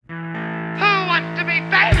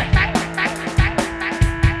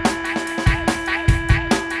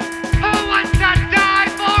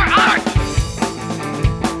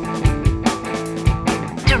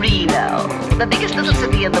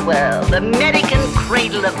world, American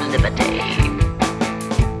cradle of liberty.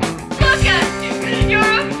 Look at you! You're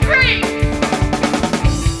a freak!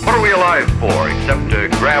 What are we alive for except to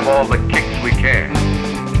grab all the kicks we can?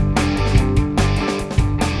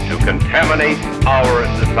 To contaminate our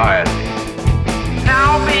society.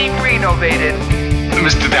 Now being renovated.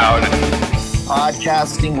 Mr. Dowd.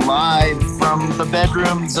 Podcasting live from the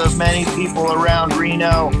bedrooms of many people around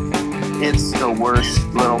Reno. It's the Worst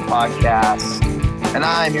Little Podcast. And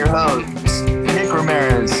I'm your host, Nick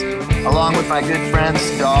Ramirez, along with my good friends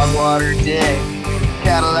Dogwater Dick,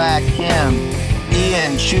 Cadillac Kim,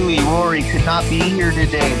 Ian, Chewy, Rory could not be here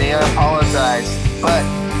today. They apologize. But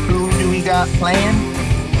who do we got playing?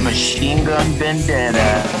 Machine Gun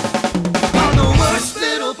Vendetta. On the Worst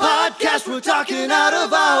Little Podcast, we're talking out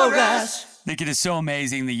of our ass. Nick, it is so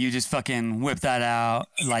amazing that you just fucking whip that out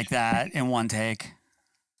like that in one take.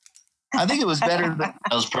 I think it was better than... That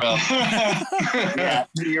was pro. Yeah,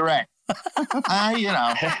 you're right.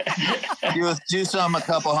 You do something a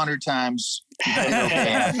couple hundred times.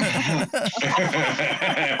 Okay.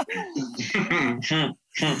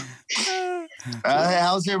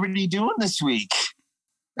 How's everybody doing this week?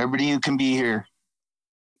 Everybody who can be here.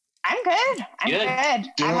 I'm good. I'm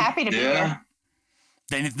good. I'm happy to be here.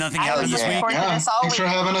 Then if nothing happened this week. Yeah. Thanks for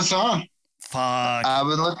having us on. Fuck. I've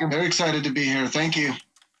been very excited to be here. Thank you.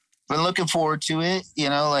 Been looking forward to it. You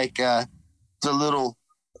know, like it's a little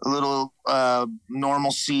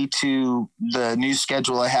normalcy to the new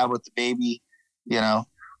schedule I have with the baby. You know,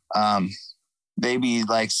 baby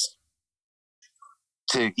likes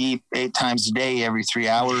to eat 8 times a day every 3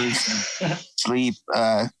 hours, sleep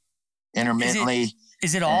intermittently.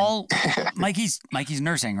 Is it all Mikey's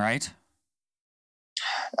nursing, right?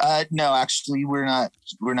 No, actually we're not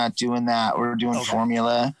doing that. We're doing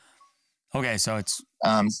formula. Okay, so it's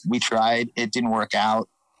we tried, it didn't work out.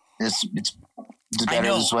 It's better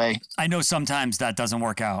this way. I know sometimes that doesn't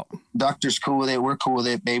work out. Doctor's cool with it, we're cool with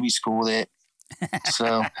it, baby's cool with it.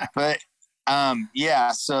 So but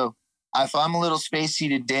yeah, so if I'm a little spacey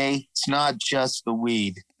today, it's not just the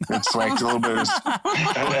weed. It's like a little bit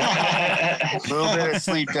of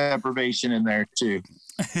sleep deprivation in there too.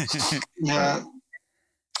 Yeah.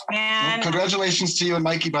 Man. Well, congratulations to you and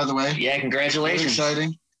Mikey, by the way. Yeah, congratulations. Very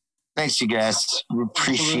exciting. Thanks, you guys. We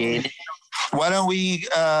appreciate it. Why don't we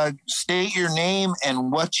state your name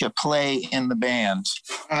and what you play in the band?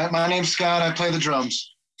 All right, my name's Scott. I play the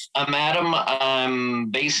drums. I'm Adam. I'm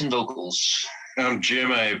bass and vocals. I'm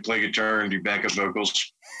Jim. I play guitar and do backup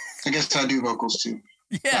vocals. I guess I do vocals too.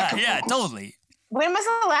 Yeah, totally. When was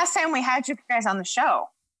the last time we had you guys on the show?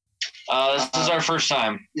 This is our first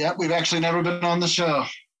time. Yep, we've actually never been on the show.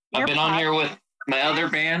 I've been on here with my other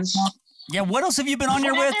bands. Yeah, what else have you been on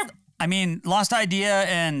here with? I mean, Lost Idea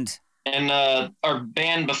and our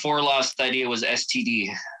band before Lost Idea was STD.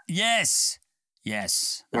 Yes.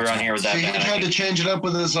 We're on here with that band. He tried to change it up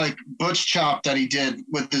with his like butch chop that he did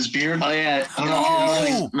with his beard. Oh yeah. I don't know if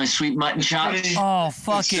you know my sweet mutton chops. Oh,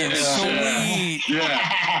 fucking sweet.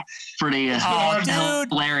 Yeah. Pretty dude.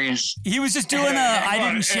 Hilarious. He was just doing I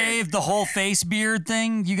didn't shave the whole face beard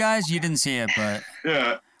thing, you guys. You didn't see it, but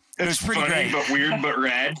yeah. It was pretty funny, great. But weird, but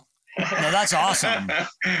rad. No, that's awesome.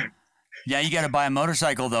 Yeah, you got to buy a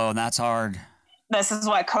motorcycle, though, and that's hard. This is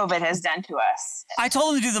what COVID has done to us. I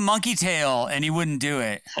told him to do the monkey tail, and he wouldn't do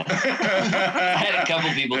it. I had a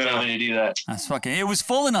couple people tell me to do that. That's fucking... It was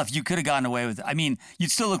full enough. You could have gotten away with it. I mean,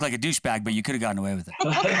 you'd still look like a douchebag, but you could have gotten away with it.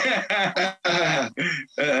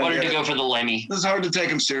 Wanted to go for the Lemmy. It's hard to take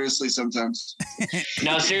him seriously sometimes.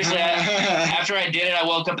 No, seriously. After I did it, I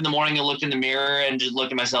woke up in the morning and looked in the mirror and just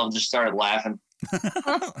looked at myself and just started laughing.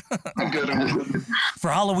 I'm good.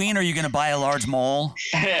 For Halloween, are you going to buy a large mole?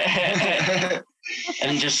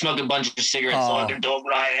 And just smoke a bunch of cigarettes like a dope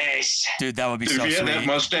right ace. Dude, that would be Dude, so if you sweet. had that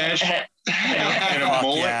mustache and a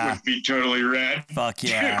mullet would be totally rad. Fuck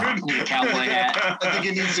yeah. Cowboy hat. I think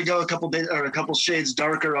it needs to go a couple shades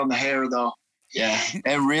darker on the hair though. Yeah.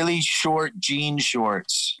 And really short jean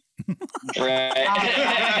shorts. Right.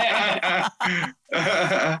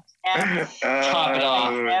 Chop it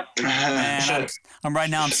off. Yep.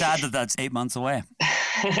 Man, I'm sad that that's 8 months away.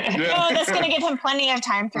 No, that's going to give him plenty of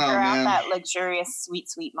time to grow out that luxurious,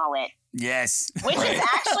 sweet mullet. Yes. Which is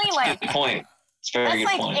actually like... Good point. It's a very good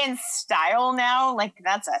point. That's like in style now. Like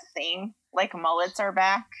that's a thing. Like mullets are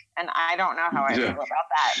back. And I don't know how I feel about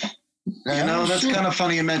that. You know, that's kind of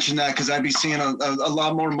funny you mentioned that because I'd be seeing a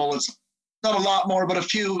lot more mullets. Not a lot more, but a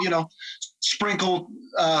few, sprinkled,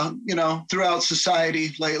 throughout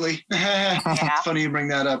society lately. It's funny you bring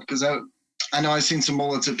that up because I know I've seen some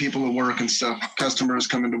mullets at people at work and stuff. Customers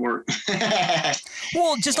coming to work.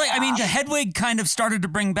 Well, just like, I mean, the Hedwig kind of started to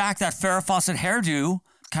bring back that Farrah Fawcett hairdo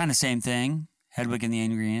kind of same thing. Hedwig and the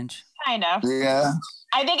Angry Inch. Kind of. Yeah.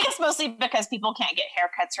 I think it's mostly because people can't get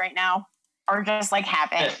haircuts right now, or just like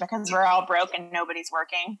haven't because we're all broke and nobody's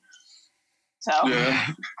working. So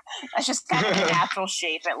that's just kind of the natural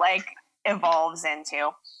shape it like evolves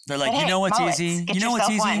into. They're like, you know what's easy? You know what's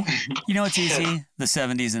easy? You know what's easy? The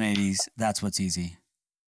 70s and 80s. That's what's easy.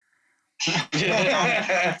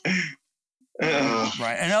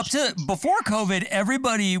 Right. And up to before COVID,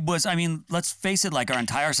 everybody was, I mean, let's face it, like our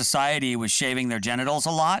entire society was shaving their genitals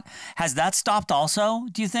a lot. Has that stopped also,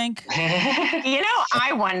 do you think?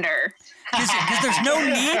 I wonder. Because there's no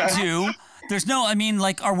need to. There's no, I mean,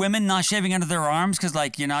 like, are women not shaving under their arms because,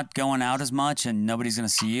 like, you're not going out as much and nobody's going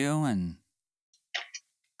to see you? And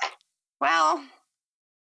well,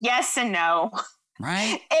 yes and no.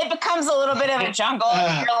 Right. It becomes a little bit of a jungle.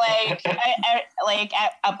 You're like,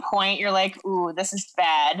 at a point, you're like, ooh, this is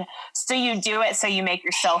bad. So you do it so you make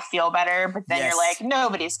yourself feel better. But then you're like,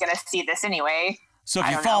 nobody's going to see this anyway. So if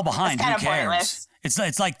you fall behind, who cares?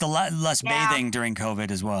 It's like the less bathing during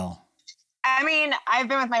COVID as well. I mean, I've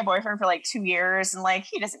been with my boyfriend for like 2 years, and like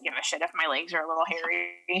he doesn't give a shit if my legs are a little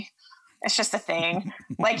hairy. It's just a thing.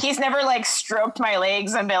 Like he's never like stroked my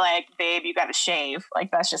legs and been like, babe, you got to shave. Like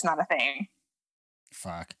that's just not a thing.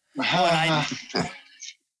 Fuck. Right.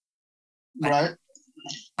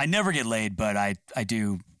 I never get laid, but I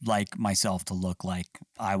do like myself to look like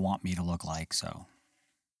I want me to look like, so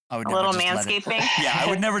I would a never little just manscaping. I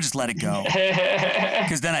would never just let it go.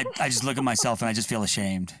 Because then I just look at myself and I just feel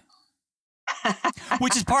ashamed.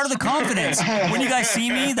 Which is part of the confidence. When you guys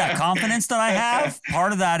see me, that confidence that I have,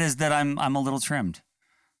 part of that is that I'm a little trimmed.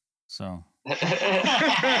 So it's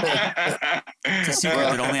a secret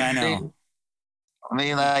that only I know. I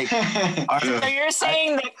mean, like, so you're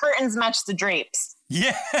saying the curtains match the drapes?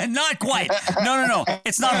 Yeah, not quite. No.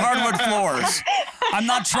 It's not hardwood floors. I'm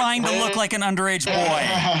not trying to look like an underage boy.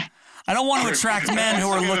 I don't want to attract men who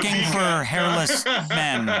are looking for hairless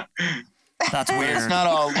men. That's weird. It's not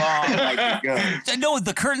all long like your goat. No,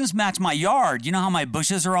 the curtains match my yard. You know how my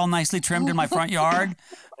bushes are all nicely trimmed in my front yard?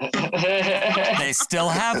 They still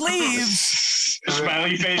have leaves. A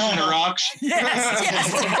smiley face in the rocks. Yes.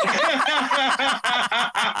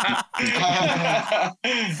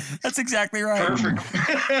 That's exactly right. Perfect.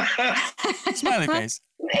 Smiley face.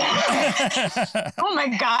 Oh my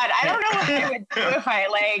God. I don't know what I would do if I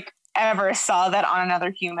like ever saw that on another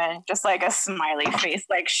human, just like a smiley face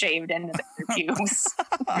like shaved into their pubes.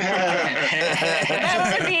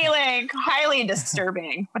 That would be like highly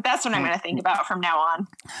disturbing, but that's what I'm going to think about from now on.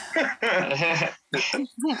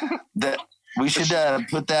 We should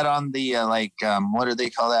put that on the what do they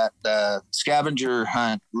call that, scavenger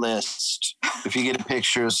hunt list. If you get a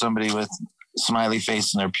picture of somebody with a smiley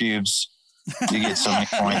face in their pubes, you get so many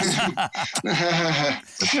points.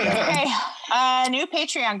 Okay, new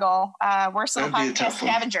Patreon goal. Worst little podcast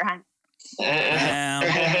scavenger hunt.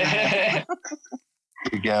 There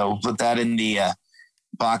you go. Put that in the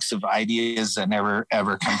box of ideas that never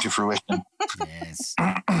ever come to fruition. Yes.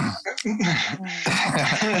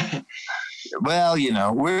 Well, you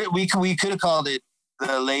know, we could have called it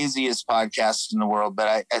the laziest podcast in the world,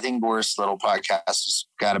 but I think Worst Little Podcast has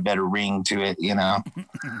got a better ring to it, you know.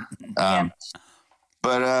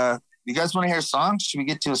 But you guys want to hear a song? Should we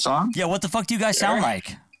get to a song? Yeah, what the fuck do you guys sound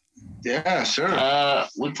like? Yeah, sure.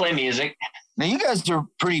 We play music. Now, you guys are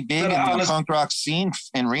pretty big in the punk rock scene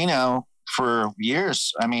in Reno for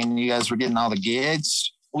years. I mean, you guys were getting all the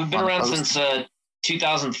gigs. We've been around since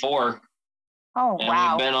 2004. Oh, and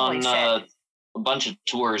wow. we've been on a bunch of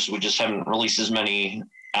tours. We just haven't released as many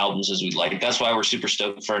albums as we'd like. That's why we're super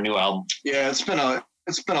stoked for a new album. Yeah, it's been a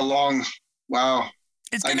long, wow.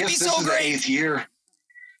 It's going to be so this is great. the 8th year.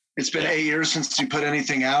 It's been 8 years since you put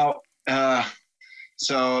anything out.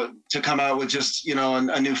 So to come out with just, you know,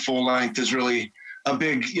 a new full length is really a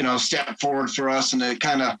big, you know, step forward for us. And it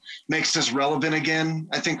kind of makes us relevant again.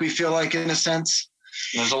 I think we feel like, in a sense.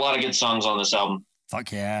 There's a lot of good songs on this album.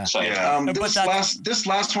 Fuck yeah. So, yeah. This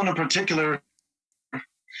last one in particular,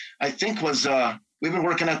 I think was, we've been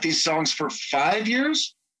working at these songs for 5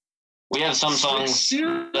 years. We have some songs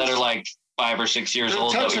that are like 5 or 6 years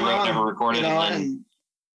old that we wrote, never recorded. You know, and then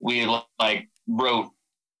we like wrote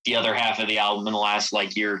the other half of the album in the last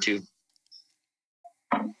like year or two.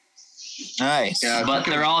 Nice. Yeah, but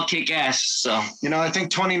they're all kick ass. So, you know, I think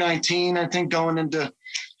 2019, I think going into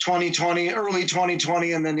 2020, early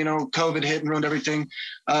 2020, and then, you know, COVID hit and ruined everything.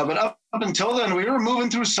 But up until then, we were moving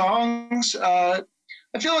through songs. I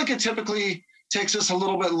feel like it typically takes us a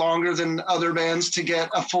little bit longer than other bands to get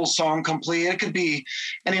a full song complete. It could be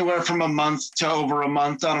anywhere from a month to over a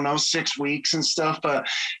month, I don't know, 6 weeks and stuff. But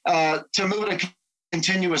to move at a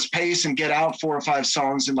continuous pace and get out 4 or 5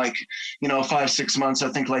 songs in 5-6 months. I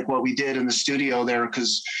think like what we did in the studio there,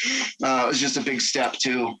 because it was just a big step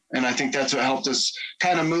too. And I think that's what helped us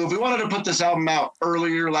kind of move. We wanted to put this album out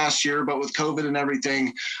earlier last year, but with COVID and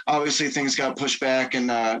everything, obviously things got pushed back and,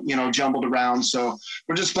 jumbled around. So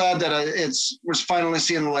we're just glad that we're finally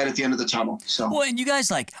seeing the light at the end of the tunnel. So, well, and you guys,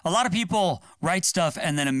 like, a lot of people write stuff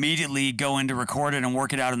and then immediately go in to record it and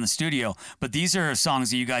work it out in the studio. But these are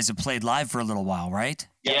songs that you guys have played live for a little while, right?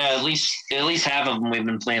 Yeah, at least half of them we've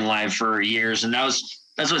been playing live for years, and that's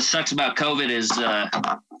what sucks about COVID is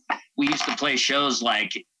we used to play shows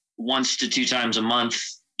like 1 to 2 times a month.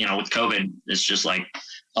 With COVID, it's just like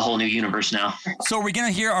a whole new universe now. So are we gonna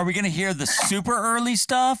hear the super early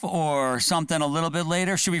stuff or something a little bit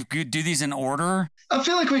later? Should we do these in order? I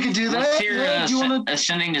feel like we could do that. Let's hear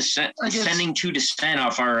Ascending to Descent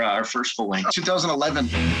off our first full length. 2011.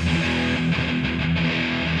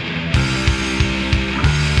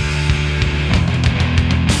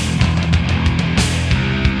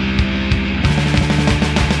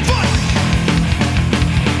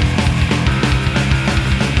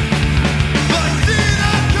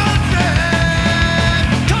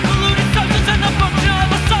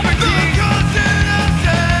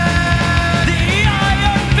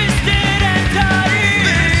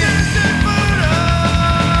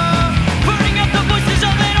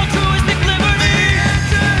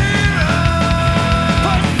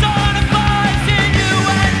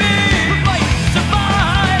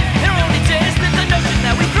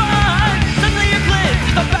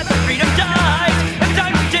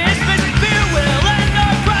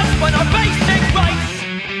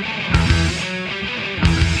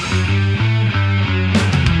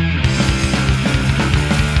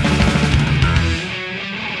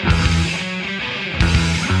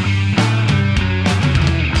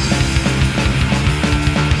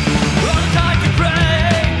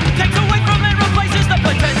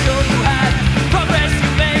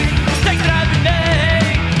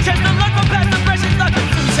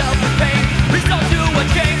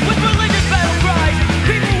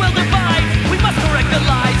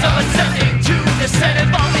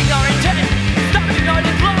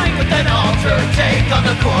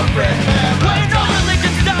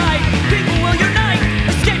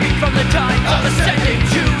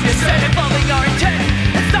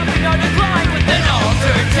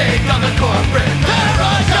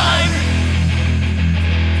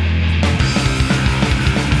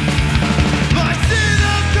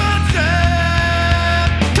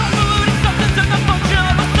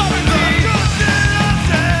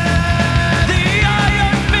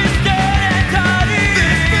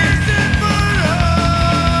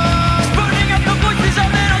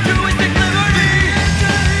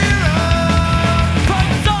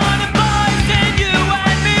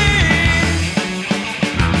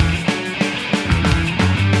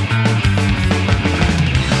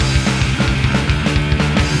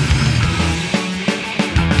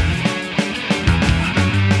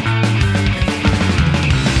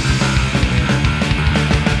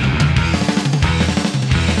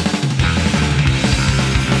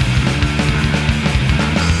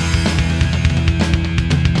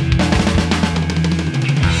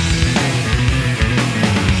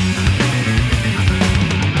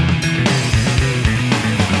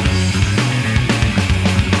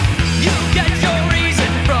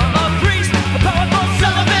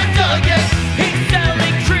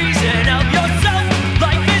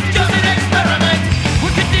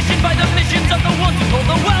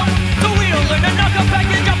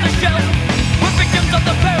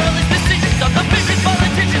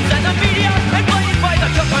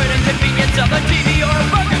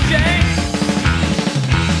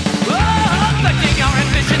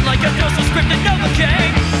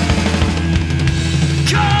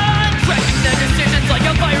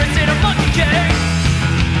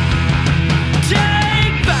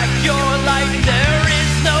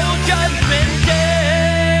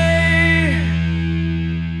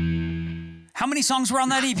 Songs were on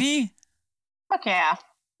that EP? Fuck yeah.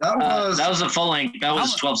 That was a full length. That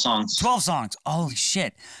was 12 songs. 12 songs. Holy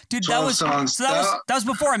shit. Dude, 12 songs. So that was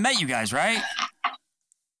before I met you guys, right?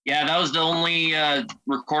 Yeah, that was the only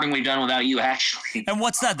recording we've done without you, actually. And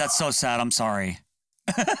what's that? That's so sad. I'm sorry.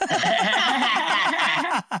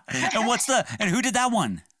 And who did that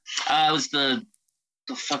one? It was the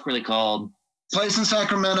fuck were they called? Place in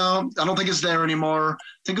Sacramento. I don't think it's there anymore.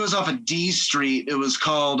 I think it was off of D Street. It was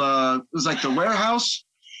called, it was like the Warehouse.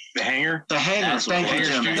 The Hangar? The Hangar. Thank you,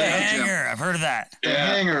 Jim. The Hangar. I've heard of that. The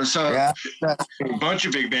Hangar. So a bunch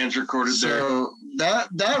of big bands recorded there. So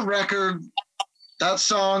that record, that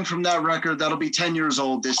song from that record, that'll be 10 years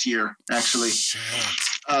old this year, actually.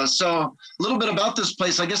 So a little bit about this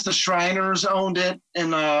place. I guess the Shriners owned it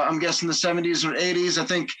in, I'm guessing the 70s or 80s. I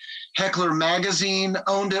think Heckler Magazine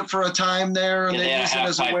owned it for a time there, and they used it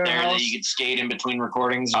as a warehouse. There that you could skate in between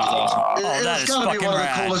recordings. It was awesome. It's got to be one of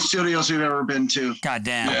the coolest studios we've ever been to. God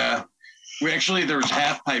damn. Yeah. There was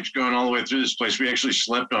half pipes going all the way through this place. We actually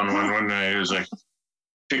slept on one night. It was like,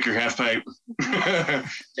 pick your half pipe. Yeah,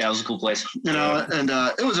 it was a cool place. You know, and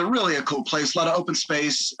it was really a cool place. A lot of open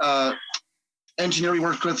space. Engineer we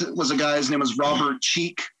worked with was a guy, his name was Robert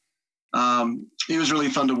Cheek. He was really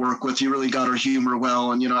fun to work with. He really got our humor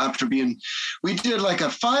well. And, you know, we did like a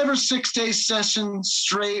 5 or 6 day session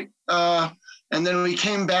straight. And then we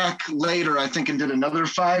came back later, I think, and did another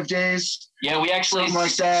 5 days. Yeah, we actually,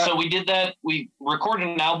 like that. So we did that. We recorded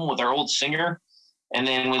an album with our old singer, and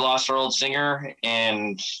then we lost our old singer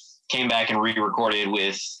and came back and re-recorded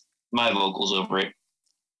with my vocals over it.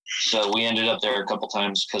 So we ended up there a couple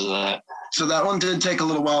times because of that. So that one did take a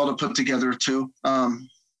little while to put together too.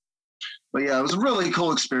 But yeah, it was a really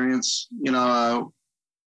cool experience, you know,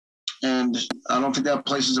 and I don't think that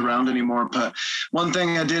place is around anymore. But one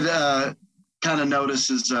thing I did kind of notice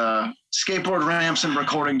is skateboard ramps and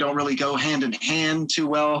recording don't really go hand in hand too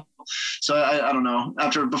well. So I don't know.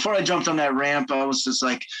 Before I jumped on that ramp, I was just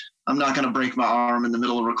like, I'm not going to break my arm in the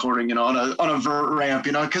middle of recording, you know, on a vert ramp,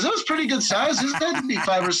 you know, because it was pretty good size. It had to be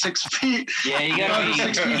 5 or 6 feet. Yeah, you got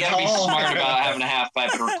to be smart about having a half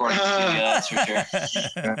pipe in a recording studio, that's for sure.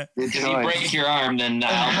 If you break your arm, then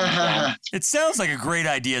It sounds like a great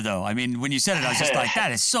idea, though. I mean, when you said it, I was just like,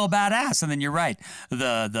 that is so badass. And then you're right.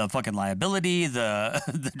 The fucking liability,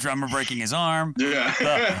 the drummer breaking his arm. Yeah.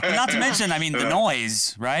 Not to mention, I mean, the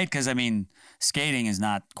noise, right? Because, I mean, skating is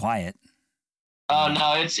not quiet. Oh,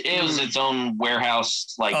 no, it was its own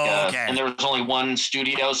warehouse, and there was only one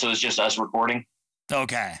studio, so it was just us recording.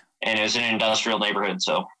 Okay. And it was in an industrial neighborhood,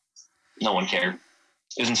 so no one cared.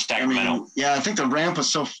 It was in Sacramento. I think the ramp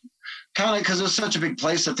was so kind of, because it was such a big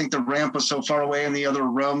place, I think the ramp was so far away in the other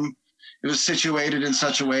room. It was situated in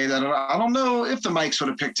such a way that I don't know if the mics would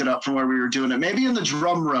have picked it up from where we were doing it. Maybe in the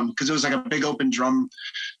drum room, because it was like a big open drum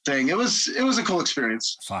thing. It was a cool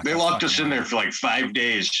experience. They locked us in there for like 5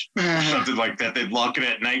 days or something like that. They'd lock it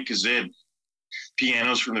at night because they had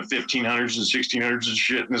pianos from the 1500s and 1600s and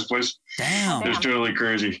shit in this place. Damn. It was totally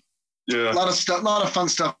crazy. Yeah. A lot of fun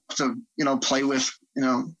stuff to, you know, play with, you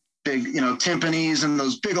know, big, you know, timpanis and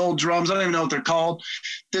those big old drums. I don't even know what they're called.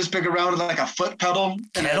 This big around with like a foot pedal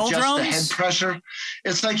and adjust the head pressure.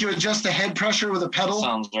 It's like you adjust the head pressure with a pedal.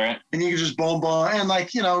 Sounds right. And you can just boom, and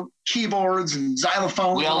like, you know, keyboards and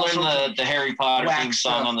xylophones. We all learned the Harry Potter theme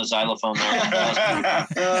song on the xylophone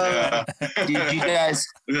there. Did you guys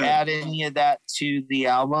add any of that to the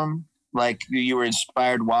album? Like you were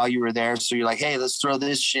inspired while you were there, so you're like, hey, let's throw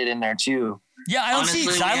this shit in there too. Yeah, I don't see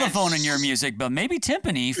xylophone in your music, but maybe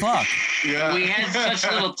timpani. Fuck. Yeah. We had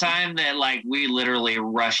such little time that like we literally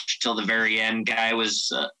rushed till the very end. Guy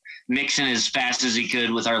was mixing as fast as he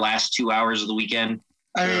could with our last 2 hours of the weekend.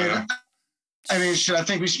 I mean, shit, I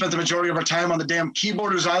think we spent the majority of our time on the damn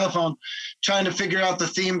keyboard or xylophone trying to figure out the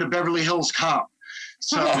theme to Beverly Hills Cop.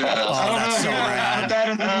 So I don't know if you had that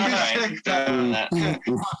in the music.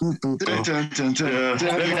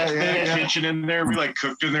 Kitchen in there, we like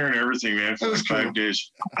cooked in there and everything, man. For like 5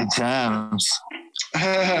 days. Good times.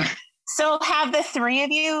 So have the three of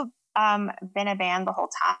you been a band the whole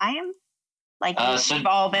time? Like you've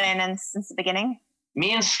all been in since the beginning?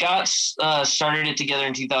 Me and Scott started it together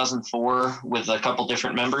in 2004 with a couple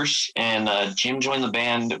different members, and Jim joined the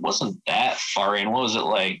band. It wasn't that far in. What was it,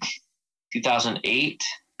 like 2008?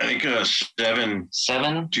 I think 7.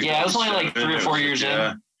 Yeah, it was only like 3 or 4 years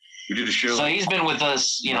in. We did a show. So he's been with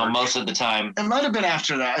us, you know, most of the time. It might have been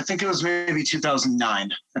after that. I think it was maybe 2009.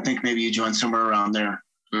 I think maybe you joined somewhere around there.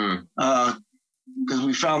 Because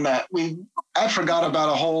we found that I forgot about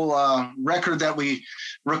a whole record that we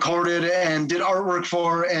recorded and did artwork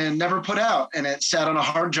for and never put out, and it sat on a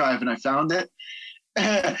hard drive, and I found it.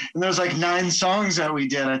 And there was like 9 songs that we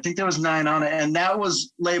did. I think there was 9 on it, and that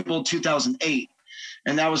was labeled 2008,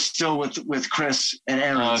 and that was still with Chris and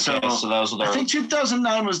Aaron. Okay, so that was I think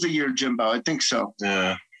 2009 was the year, Jimbo. I think so.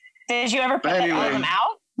 Yeah. Did you ever put all of them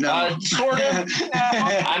out? No. Sort of.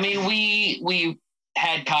 I mean, we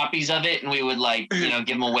had copies of it, and we would like, you know,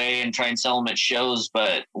 give them away and try and sell them at shows,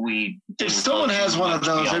 but we if someone has one of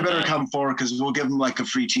those, they better come forward, because we'll give them like a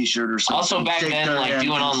free t-shirt or something. Also back then, like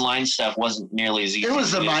doing online stuff wasn't nearly as easy. It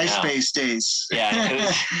was the MySpace days. Yeah, it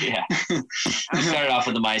was, yeah. We started off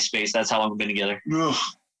with the MySpace. That's how long we've been together. Well,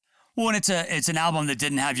 and it's an album that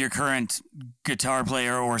didn't have your current guitar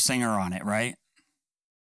player or singer on it, right?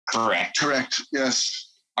 Correct. Yes.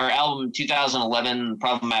 Our album 2011,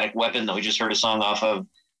 Problematic Weapon, that we just heard a song off of,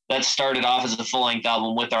 that started off as a full-length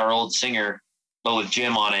album with our old singer, but with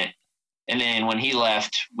Jim on it. And then when he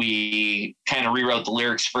left, we kind of rewrote the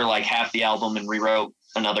lyrics for like half the album and rewrote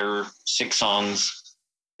another 6 songs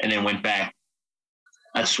and then went back.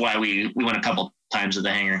 That's why we went a couple times with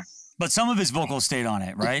the Hanger. But some of his vocals stayed on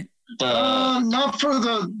it, right? Not for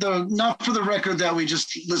the record that we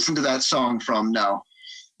just listened to that song from. No,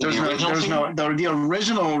 the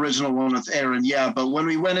original one with Aaron. Yeah, but when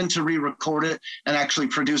we went in to re-record it and actually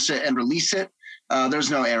produce it and release it, there's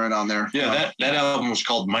no Aaron on there. Yeah, that album was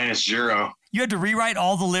called -0. You had to rewrite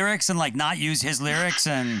all the lyrics and like not use his lyrics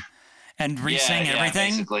and re-sing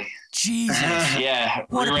everything. Basically. Jesus. Yeah,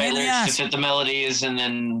 What a rewrite pain in the lyrics ass. to fit the melodies, and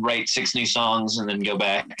then write 6 new songs, and then go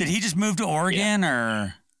back. Did he just move to Oregon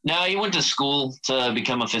or? No, he went to school to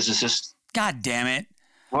become a physicist. God damn it!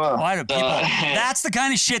 Whoa. Why do people? That's the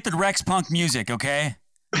kind of shit that wrecks punk music. Okay.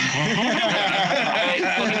 People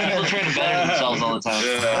try to better themselves all the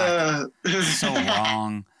time. So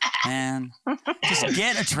wrong, man. Just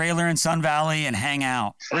get a trailer in Sun Valley and hang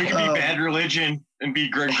out. Or he could be Bad Religion and be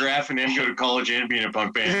Greg Graff and then go to college and be in a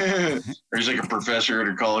punk band. Or he's like a professor at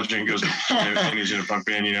a college and goes and he's in a punk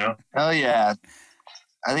band, you know? Oh, yeah.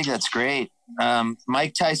 I think that's great.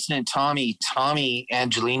 Mike Tyson and Tommy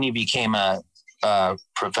Angelini became a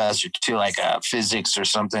professor too, like physics or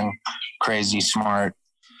something crazy smart.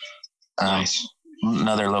 Nice.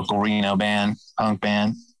 Another local Reno band, punk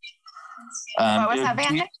band. What was that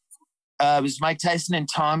band? It was Mike Tyson and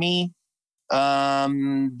Tommy.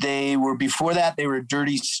 They were before that. They were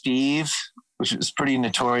Dirty Steve, which was pretty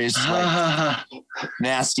notorious, like,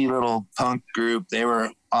 nasty little punk group. They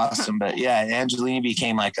were awesome, but yeah, Angelini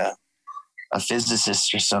became like a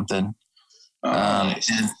physicist or something.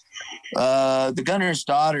 Nice. The Gunner's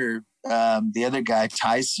Daughter, the other guy,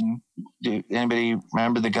 Tyson. Do anybody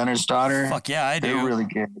remember the Gunner's Daughter? Fuck yeah, I do. They were really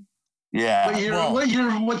good. Yeah.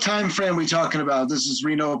 What time frame we talking about? This is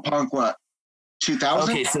Reno punk. What?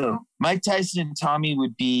 2000? Okay, so Mike Tyson and Tommy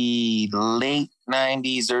would be late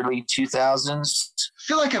 90s, early 2000s. I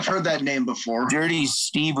feel like I've heard that name before. Dirty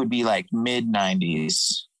Steve would be like mid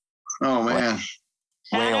 90s. Oh man.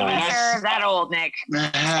 Way old. Sure, that old, Nick.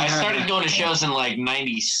 I started going to shows in like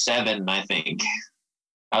 97, I think.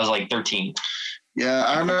 I was like 13. Yeah,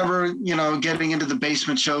 I remember, getting into the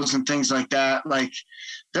basement shows and things like that. Like,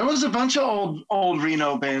 there was a bunch of old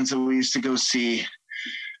Reno bands that we used to go see.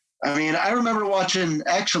 I mean, I remember watching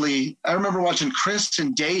Chris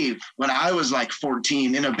and Dave when I was like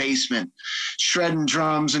 14 in a basement, shredding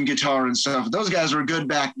drums and guitar and stuff. Those guys were good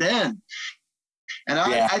back then. And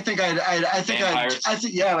I think like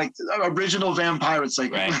original Vampirates,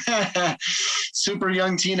 like right. Super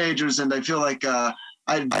young teenagers. And I feel like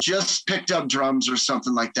I just picked up drums or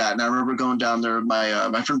something like that. And I remember going down there.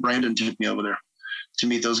 My friend Brandon took me over there to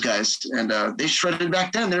meet those guys. And they shredded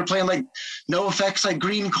back then. They were playing like No Effects, like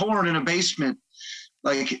Green Corn in a basement,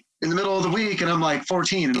 like in the middle of the week. And I'm like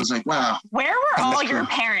 14. And it was like, wow. Where were all your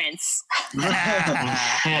parents? Divorced.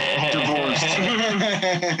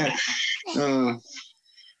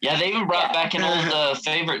 Yeah, they even brought back an old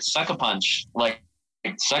favorite, Sucker Punch. Like,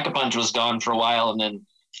 Sucker Punch was gone for a while, and then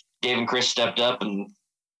Dave and Chris stepped up, and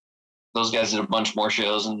those guys did a bunch more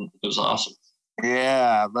shows, and it was awesome.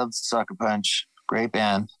 Yeah, I loved Sucker Punch. Great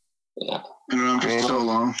band. Yeah. Been around for so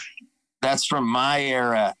long. That's from my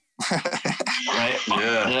era. Right?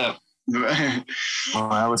 Yeah.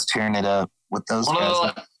 Well, I was tearing it up with those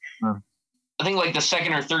guys. I think like the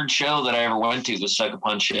second or third show that I ever went to was Sucker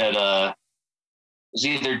Punch at it was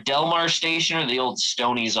either Delmar Station or the old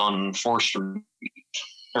Stonies on 4th Street.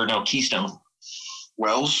 Or no, Keystone.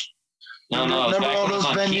 Wells? No, it was remember back all when it was those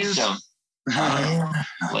on venues? Keystone.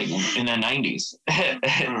 Like in the 90s.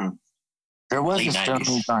 There was Late a 90s.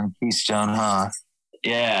 Stonies on Keystone, huh?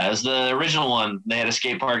 Yeah, it was the original one. They had a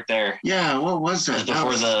skate park there. Yeah, what was that? It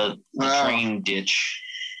was before the train ditch.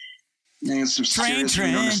 Yeah, some Train serious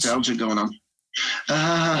trench. nostalgia going on.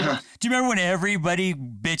 Do you remember when everybody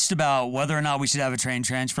bitched about whether or not we should have a train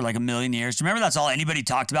trench for like a million years? Do you remember that's all anybody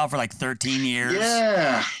talked about for like 13 years?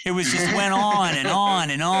 Yeah. It was just went on and on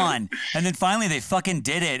and on. And then finally they fucking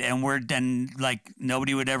did it, and like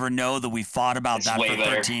nobody would ever know that we fought about that for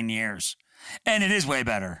 13 years. And it is way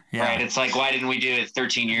better. Yeah. Right. It's like, why didn't we do it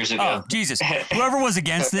 13 years ago? Oh, Jesus. Whoever was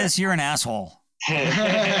against this, you're an asshole.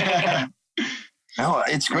 No,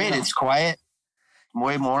 it's great. It's quiet.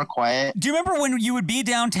 Way more quiet. Do you remember when you would be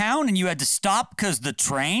downtown and you had to stop because the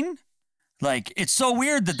train? Like, it's so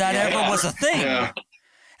weird that ever was a thing. Yeah.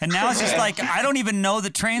 And now it's just like, I don't even know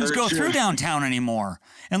that trains go through downtown anymore.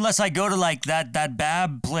 Unless I go to like that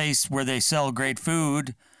Bab place where they sell great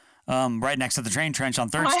food right next to the train trench on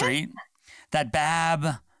 3rd Street. That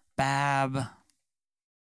Bab.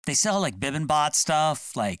 They sell like Bibimbap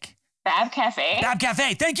stuff, like Bab Cafe. Bab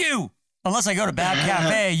Cafe. Thank you. Unless I go to Bab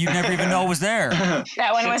Cafe, you'd never even know it was there.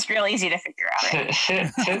 That one was real easy to figure out.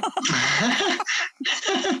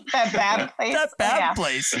 That Bab place. That Bab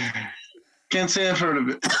place. Can't say I've heard of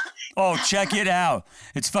it. Oh, check it out.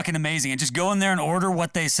 It's fucking amazing. And just go in there and order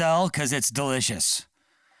what they sell because it's delicious.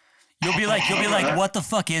 You'll be like, what the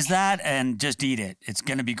fuck is that? And just eat it. It's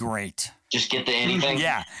gonna be great. Just get the anything.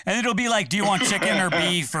 Yeah, and it'll be like, do you want chicken or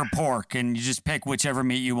beef or pork? And you just pick whichever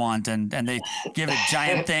meat you want, and they give it a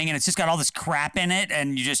giant thing, and it's just got all this crap in it,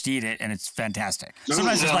 and you just eat it, and it's fantastic.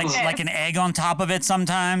 Sometimes there's like an egg on top of it.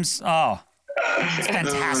 Sometimes, it's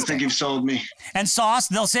fantastic. I think you've sold me. And sauce,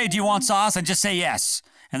 they'll say, do you want sauce? And just say yes,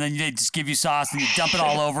 and then they just give you sauce, and you dump it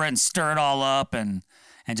all over it and stir it all up, and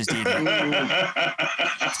just eat it.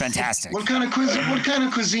 It's fantastic. What kind of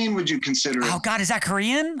cuisine would you consider it? Oh God, is that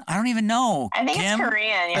Korean? I don't even know. I think Kim? it's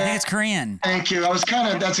Korean. Yeah. I think it's Korean. Thank you.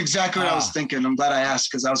 That's exactly what I was thinking. I'm glad I asked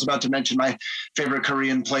because I was about to mention my favorite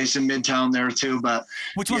Korean place in Midtown there too. But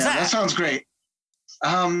which one's that? That sounds great.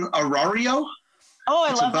 Arario. Oh,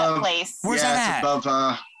 I love that place. Where's that at? It's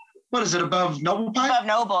above. What is it, above Noble Pie? Above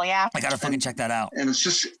Noble, yeah. I gotta fucking check that out. And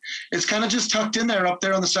it's kind of just tucked in there, up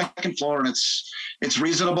there on the 2nd floor, and it's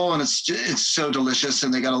reasonable and it's so delicious,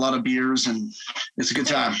 and they got a lot of beers, and it's a good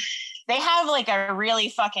time. They have like a really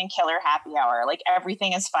fucking killer happy hour. Like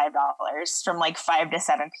everything is $5 from like 5 to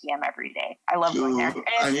 7 p.m. every day. I love going there.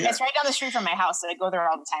 It's right down the street from my house, so I go there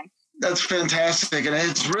all the time. That's fantastic, and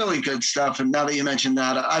it's really good stuff. And now that you mentioned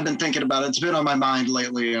that, I've been thinking about it. It's been on my mind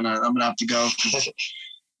lately, and I'm gonna have to go.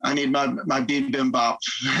 I need my bibimbap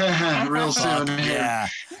real soon. Yeah.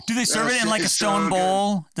 Do they serve it in like a stone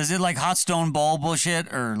bowl? Does it like hot stone bowl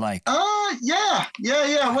bullshit or like? Yeah.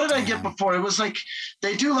 What did I get before? It was like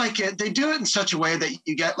they do it in such a way that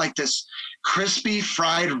you get like this crispy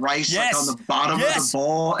fried rice like on the bottom of the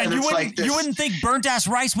bowl, and it's like this. You wouldn't think burnt ass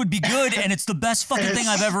rice would be good, and it's the best fucking thing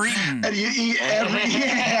I've ever eaten. And you eat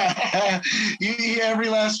every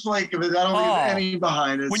last flake of it. I don't leave any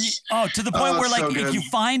behind. To the point where like if you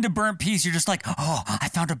find a burnt piece, you're just like, I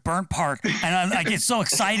found a burnt part, and I get so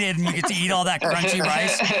excited, and you get to eat all that crunchy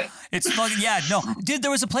rice. It's fucking dude. There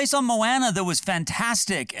was a place on Moana that was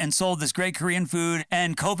fantastic and sold this great Korean food,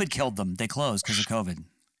 and COVID killed them. They closed because of COVID.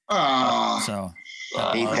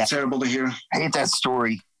 That's terrible to hear. I hate that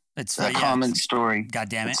story. It's a common story. God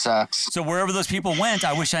damn it. It sucks. So wherever those people went,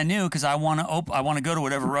 I wish I knew because I want to go to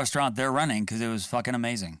whatever restaurant they're running because it was fucking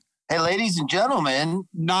amazing. Hey, ladies and gentlemen.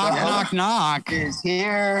 Knock. Is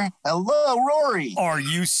here. Hello, Rory. Are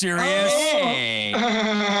you serious? Hey.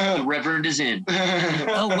 The Reverend is in.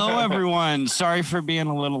 Hello, everyone. Sorry for being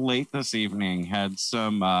a little late this evening. Had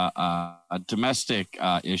some domestic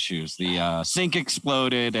issues. The sink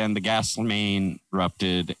exploded and the gas main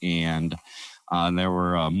erupted, and there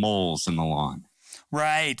were moles in the lawn.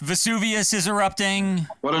 Right. Vesuvius is erupting.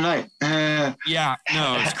 What a night.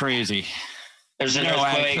 It's crazy. There's an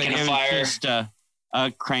earthquake and a fire. Just a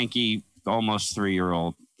cranky, almost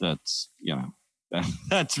 3-year-old. That's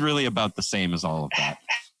that's really about the same as all of that.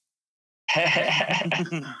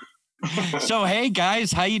 So hey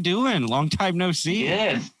guys, how you doing? Long time no see.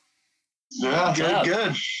 Good. Yeah,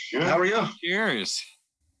 good. How are you? Cheers.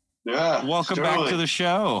 Yeah. Welcome back to the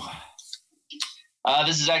show.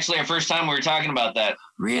 This is actually our first time we were talking about that.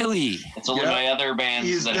 Really? It's only my other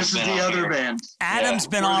bands that have been on here. This is the other band. Adam's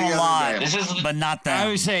been on a lot, but not that. I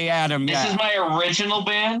would say Adam. This is my original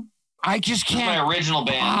band. I just can't. This is my original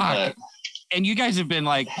band. And you guys have been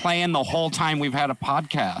like playing the whole time we've had a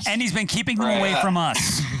podcast. And he's been keeping them away from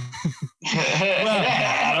us.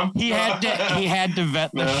 Well, he had to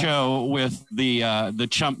vet the show with the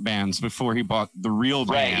chump bands before he bought the real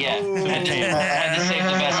band. Right, yeah. Had to save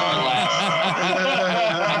the best for last.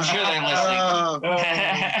 I'm sure they're listening.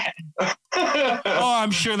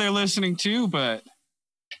 I'm sure they're listening too, but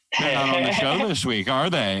they're not on the show this week, are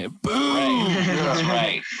they? Boom! Right. That's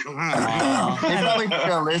right. They probably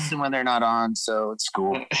don't listen when they're not on, so it's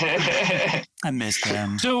cool. I missed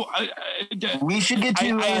them. So we should get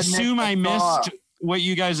to. I assume I missed what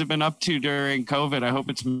you guys have been up to during COVID. I hope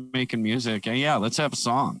it's making music. Yeah, let's have a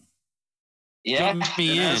song. Yeah,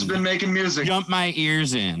 it's been making music. Jump my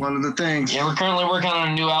ears in. One of the things. Yeah, we're currently working on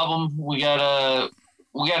a new album. We got a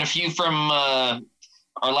few from our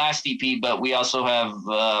last EP, but we also have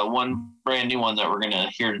one brand new one that we're gonna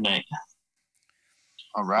hear tonight.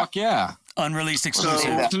 All right. Fuck yeah. Unreleased exclusive.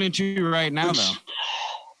 So, listening to you right now, though.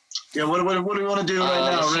 Yeah, what do we want to do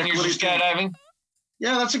right now, Rick? Singers skydiving.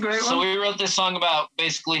 Yeah, that's a great one. So we wrote this song about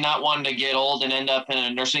basically not wanting to get old and end up in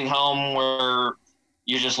a nursing home where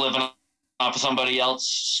you're just living off of somebody else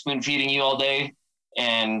spoon feeding you all day.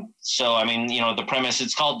 And so, I mean, the premise,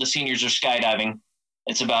 it's called The Seniors Are Skydiving.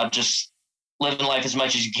 It's about just living life as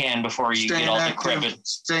much as you can before you get all decrepit.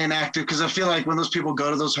 Staying active, because I feel like when those people go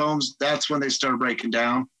to those homes, that's when they start breaking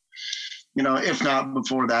down. If not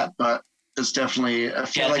before that, but it's definitely, I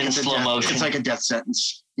feel like it's like a death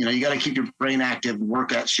sentence. You got to keep your brain active,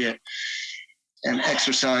 work at shit, and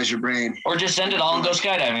exercise your brain. Or just end it all and go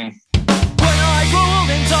skydiving. When I grow old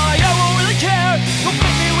and die, I won't really care. Don't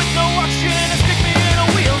fit me with no oxygen and stick me in a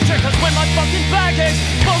wheelchair. Cause when my fucking back aches,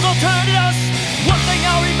 bones will turn to dust. One thing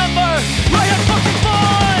I'll remember, I had fucking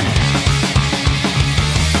fun.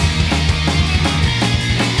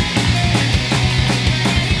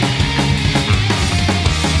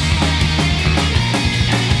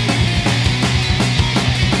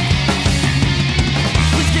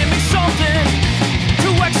 Please give me something to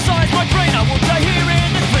exercise my brain. I won't die here in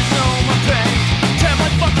this prison, no more pain. Tear my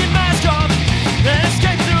fucking mask off and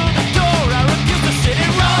escape through the door. I refuse to sit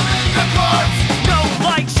and run in the corpse. No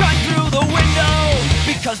light shine through the window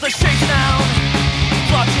because the shade's down,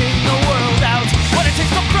 blocking the world out. When it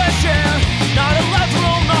takes the fresh air, not allowed to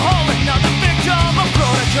roam the hall, and not the victim of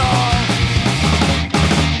protocol.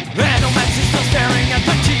 And Omax is still staring at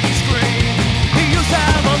the TV screen. He used to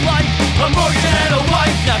have a life, a mortgage and a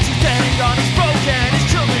wife. Now she's dead and gone, he's broken. His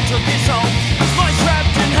children took his home. His mind's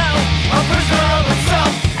trapped in hell, a prisoner of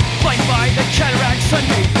himself. Blind by the cataracts,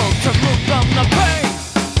 unable to move from the pain.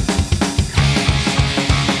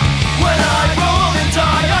 When I grow old and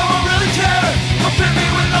die, I won't really care. Don't fit me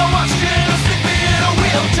with no oxygen or stick me in a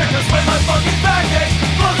wheelchair. Cause when my fucking back aches,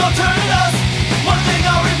 blood will turn to dust. One thing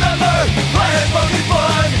I'll remember, I had fucking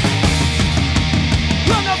fun.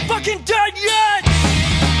 I'm not fucking dead yet.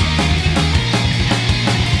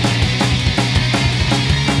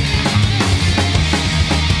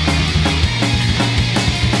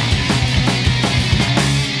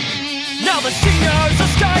 Now the seniors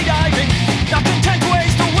are skydiving, not content to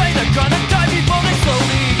waste away. They're gonna die before they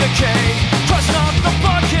slowly decay. Crossing off the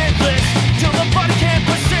bucket list till the body can't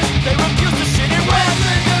persist. They refuse to sit and rest.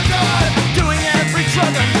 Doing every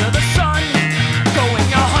drug under the sun, going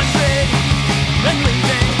 100 and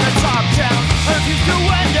leaving the top town. I refuse to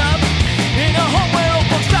end up in a home where old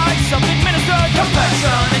folks die. Something ministered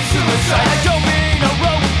compassion and suicide. I don't mean a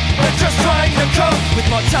rope, but just trying to cope with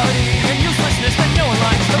mortality and uselessness that no one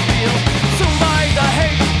likes to feel. Soon by the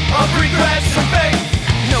hate of regrets and fate.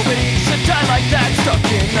 Nobody should die like that. Stuck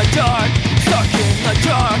in the dark, stuck in the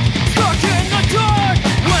dark, stuck in the dark.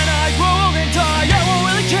 When I grow old and die, I won't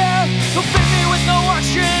really care. Don't fit me with no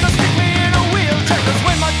oxygen or stick me in a wheelchair. Cause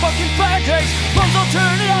when my fucking back aches, bones will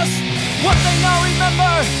turn to dust. One thing I'll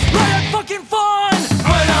remember, I had fucking fun.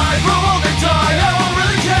 When I grow old and die, I won't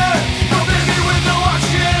really care. Don't fit me with no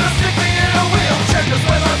oxygen or stick me in a wheelchair. Cause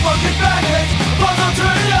when my fucking back aches, bones will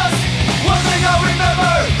turn to dust. One thing I'll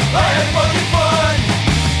remember, I had fucking fun.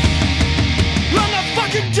 I'm not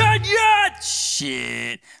fucking dead yet.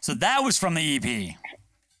 Shit. So that was from the EP.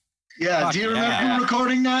 Yeah, Fuck do you remember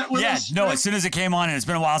recording that with us? No, as soon as it came on, and it's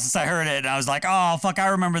been a while since I heard it, and I was like, oh, fuck, I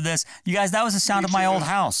remember this. You guys, that was the sound of my old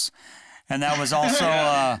house. And that was also...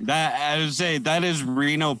 I would say that is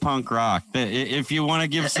Reno punk rock. If you want to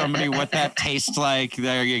give somebody what that tastes like,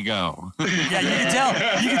 there you go.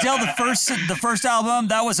 Yeah, you can tell the first album,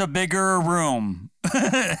 that was a bigger room.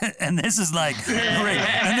 And this is like Rick.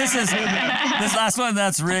 And this last one,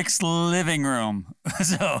 that's Rick's living room.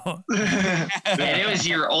 So and it was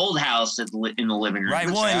your old house in the living room. Right.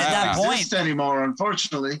 Well, at that point anymore,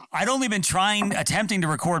 unfortunately. I'd only been attempting to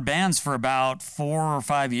record bands for about 4 or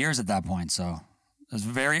 5 years at that point. So it was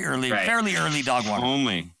very early, fairly early Dogwater.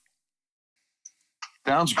 Only.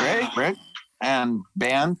 Sounds great, Rick. And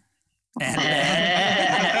band. Rick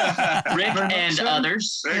and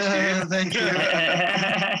others. Thank you.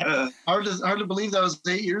 Hard to believe that was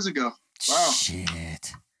 8 years ago. Wow.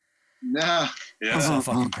 Shit. Nah. Yeah. So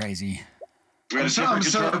fucking crazy. We had a different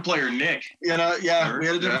guitar player, Nick. We had a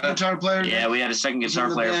different guitar player. Yeah, we had a second guitar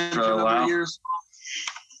player for a while. Years.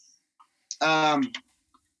 I'm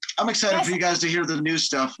excited for you guys to hear the new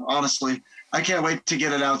stuff, honestly. I can't wait to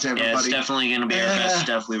get it out to everybody. Yeah, it's definitely going to be our best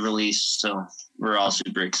stuff we released, so we're all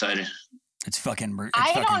super excited. It's fucking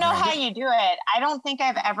I don't know how you do it. I don't think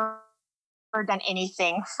I've ever done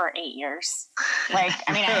anything for 8 years. Like,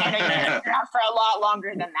 I mean, I know you've been out for a lot longer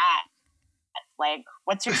than that. Like,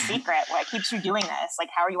 what's your secret? What keeps you doing this? Like,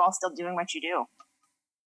 how are you all still doing what you do?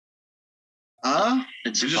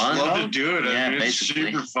 It's we fun. just love to do it. Yeah, I mean, it's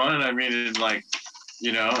basically. super fun. I mean, it's like,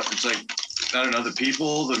 you know, it's like, I don't know, the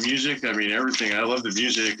people, the music, I mean, everything. I love the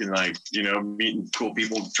music and, like, you know, meeting cool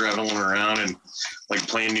people, traveling around and, like,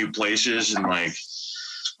 playing new places and, like,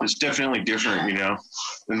 it's definitely different, you know.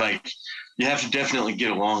 And like you have to definitely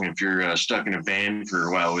get along if you're stuck in a van for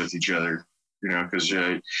a while with each other. You know, because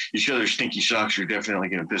each other's stinky socks are definitely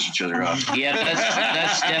going to piss each other off. Yeah,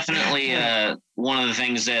 that's definitely one of the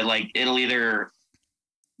things that like it'll either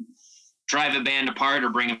drive a band apart or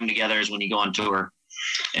bring them together is when you go on tour.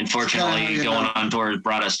 And fortunately, going on tour has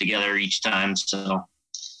brought us together each time. So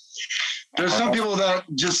there's some people that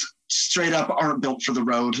just straight up aren't built for the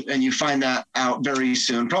road, and you find that out very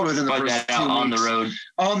soon, probably within the first 2 weeks. On the road.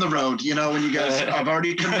 On the road, you know, when you guys have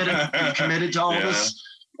already committed to all this.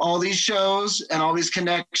 All these shows and all these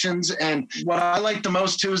connections. And what I like the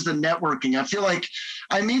most too is the networking. I feel like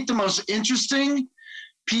I meet the most interesting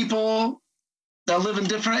people that live in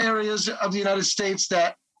different areas of the United States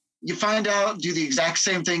that you find out do the exact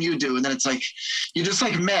same thing you do. And then it's like, you just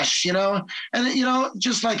like mesh, you know? And, you know,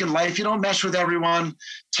 just like in life, you don't mesh with everyone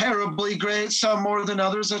terribly great, some more than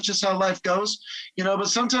others. That's just how life goes, you know? But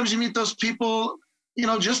sometimes you meet those people, you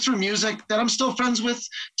know, just through music that I'm still friends with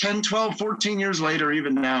 10, 12, 14 years later,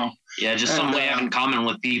 even now. Yeah, just something we have in common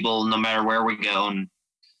with people no matter where we go, and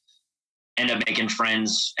end up making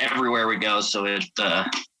friends everywhere we go. So it,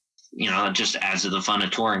 you know, it just adds to the fun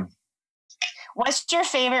of touring. What's your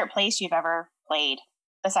favorite place you've ever played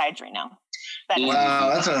besides Reno?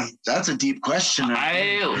 Wow, that's a deep question.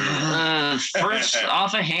 First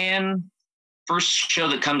off a hand, first show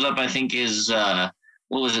that comes up, I think, is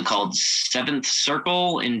what was it called? Seventh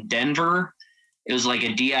Circle in Denver. It was like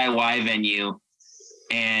a DIY venue.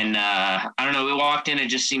 And I don't know, we walked in, it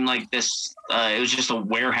just seemed like this, it was just a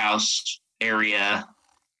warehouse area.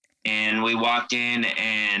 And we walked in,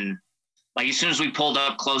 and like as soon as we pulled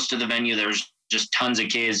up close to the venue, there was just tons of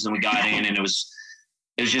kids, and we got in, and it was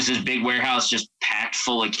just this big warehouse just packed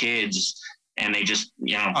full of kids. And they just,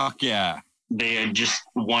 you know, they just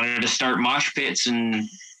wanted to start mosh pits and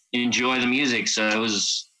enjoy the music. So it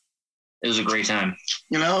was a great time.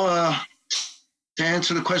 You know, to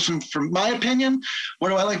answer the question, from my opinion,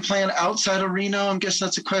 where do I like playing outside of Reno? I guess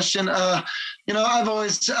that's a question. You know, I've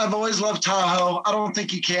always loved Tahoe. I don't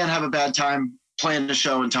think you can have a bad time playing the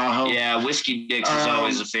show in Tahoe. Yeah, Whiskey Dicks is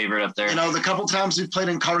always a favorite up there. You know, the couple times we played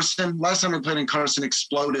in Carson, last time we played in Carson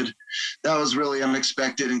exploded. That was really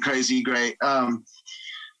unexpected and crazy great. And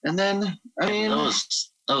then, I mean,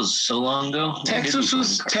 that was so long ago. Texas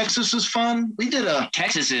was fun. We did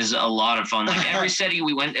Texas is a lot of fun. Like every city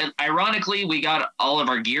we went, ironically, we got all of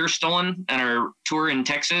our gear stolen on our tour in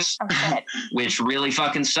Texas, which really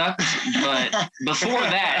fucking sucked. But before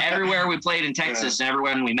that, everywhere we played in Texas and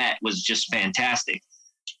everyone we met was just fantastic.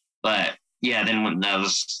 But yeah, then when that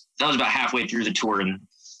was about halfway through the tour, and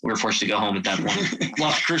we were forced to go home at that point.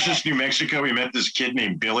 Las Cruces, New Mexico, we met this kid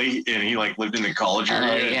named Billy, and he like lived in the college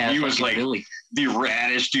area. Yeah, he was like Billy. The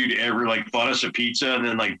raddest dude ever. Like bought us a pizza and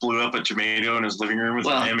then like blew up a tomato in his living room with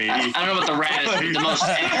an M80. I don't know what the raddest, but the most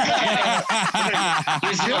energetic. He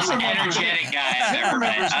was the most energetic guy I've ever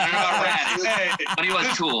met. I don't know about raddest, but he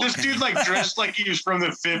was cool. This dude like dressed like he was from the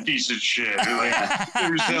 50s and shit. Like,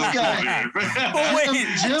 he was so cool, dude.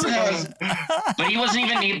 But he wasn't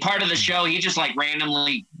even part of the show. He just like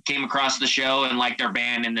randomly came across the show and liked our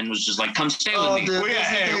band, and then was just like, "Come stay with me." Dude,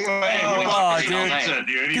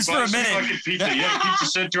 dude. Just for a minute. Pizza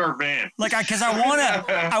sent to our van. Like, because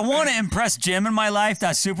I want to impress Jim in my life.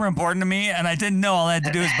 That's super important to me, and I didn't know all I had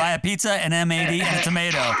to do is buy a pizza, an M80, and a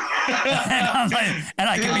tomato, and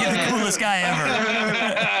I could be the coolest guy ever.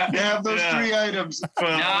 You have those three items. No,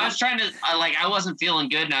 I was trying to I wasn't feeling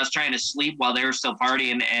good, and I was trying to sleep while they were still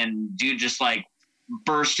partying, and dude just like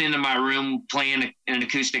burst into my room playing an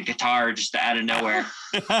acoustic guitar just out of nowhere.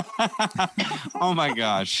 Oh my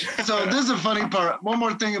gosh. So this is a funny part. One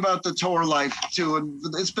more thing about the tour life too, and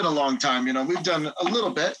it's been a long time, you know, we've done a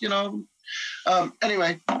little bit, you know.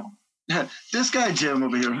 Anyway, this guy Jim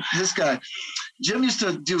over here, Jim used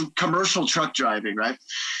to do commercial truck driving, right?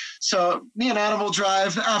 So me and Animal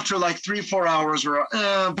drive after like 3-4 hours. We're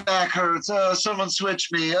back hurts. Someone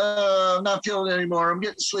switched me. I'm not feeling it anymore. I'm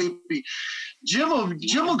getting sleepy. Jim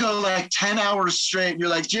will go like 10 hours straight. And you're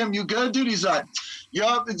like, Jim, you good, dude? He's like,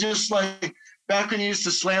 yup. Just like back when you used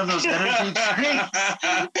to slam those energy drinks.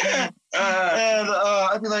 And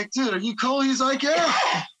I'd be like, dude, are you cool? He's like, yeah.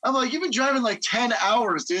 I'm like, you've been driving like 10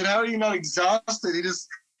 hours, dude. How are you not exhausted?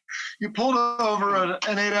 You pulled over an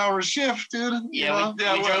 8-hour shift, dude. Yeah,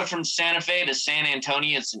 we drove from Santa Fe to San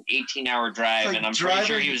Antonio. It's an 18-hour drive, like, and I'm pretty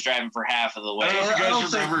sure he was driving for half of the way. I don't know if you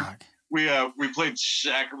guys remember. We played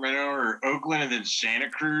Sacramento or Oakland and then Santa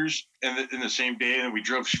Cruz in the same day, and then we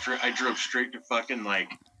drove straight. I drove straight to fucking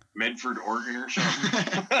like Medford, Oregon or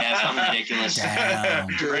something. Yeah, something ridiculous.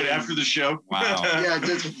 Right after the show. Wow. Yeah,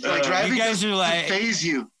 just like driving. You guys are like phase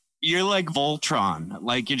you. You're like Voltron.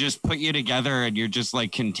 Like you just put you together and you're just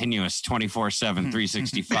like continuous 24/7,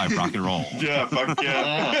 365 rock and roll. Yeah, fuck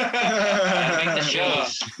yeah. Gotta make the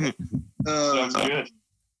shows. Sounds good.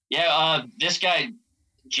 Yeah, this guy,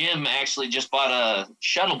 Jim, actually just bought a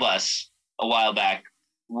shuttle bus a while back.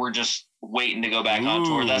 We're just waiting to go back on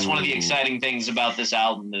tour. That's one of the exciting things about this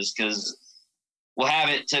album is because we'll have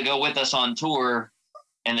it to go with us on tour,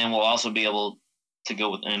 and then we'll also be able to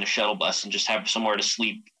go in a shuttle bus and just have somewhere to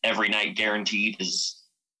sleep every night guaranteed is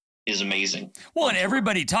amazing. Well, and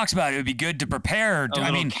everybody talks about it would be good to prepare.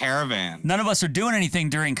 I mean, caravan. None of us are doing anything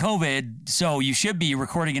during COVID, so you should be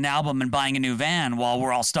recording an album and buying a new van while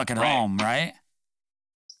we're all stuck at home, right?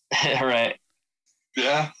 Right.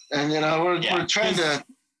 Yeah, and we're trying to.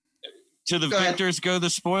 To the victors go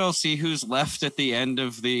the spoil. See who's left at the end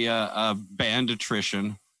of the band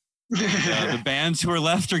attrition. The bands who are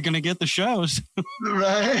left are going to get the shows.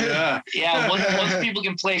 Right. Yeah. Once people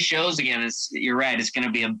can play shows again, you're right. It's going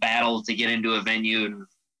to be a battle to get into a venue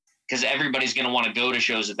because everybody's going to want to go to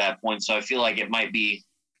shows at that point. So I feel like it might be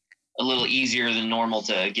a little easier than normal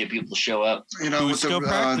to get people to show up.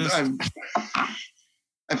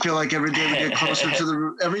 I feel like every day we get closer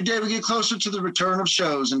to the return of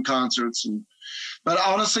shows and concerts. But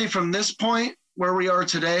honestly, from this point where we are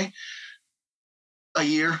today, a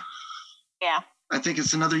year. Yeah. I think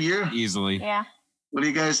it's another year. Easily. Yeah. What do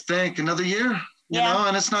you guys think? Another year? You know,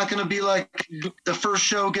 and it's not going to be like the first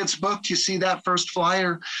show gets booked. You see that first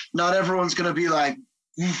flyer. Not everyone's going to be like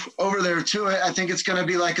over there to it. I think it's going to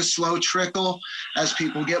be like a slow trickle as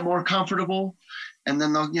people get more comfortable. And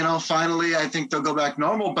then they'll, finally, I think they'll go back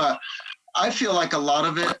normal. But I feel like a lot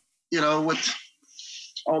of it, with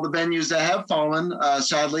all the venues that have fallen,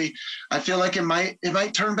 sadly, I feel like it might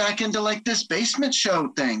turn back into like this basement show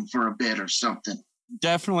thing for a bit or something.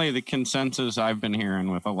 Definitely the consensus I've been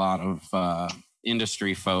hearing with a lot of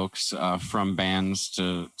industry folks, from bands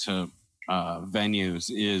to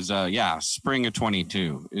venues is, spring of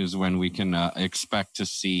 22 is when we can expect to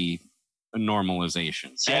see a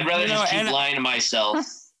normalization. So I'd rather just keep lying to myself.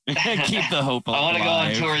 Keep the hope alive. I want to go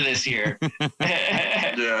on tour this year.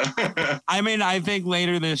 Yeah. I mean, I think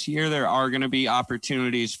later this year there are going to be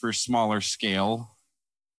opportunities for smaller scale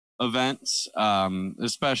events,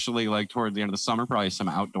 especially like toward the end of the summer, probably some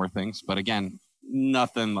outdoor things. But again,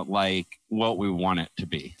 nothing like what we want it to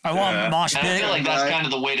be. I want mosh pit. I feel like that's kind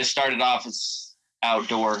of the way to start it off. Is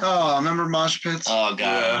outdoor. Oh, remember mosh pits? Oh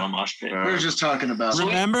god, I want mosh pit. We were just talking about.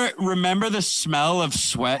 Remember the smell of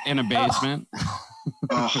sweat in a basement?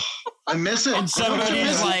 Oh, I miss it. And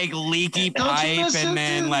somebody's like leaky pipe, and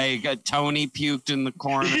then like a Tony puked in the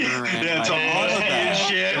corner. And it's all of that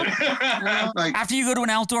shit. After you go to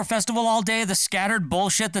an outdoor festival all day, the scattered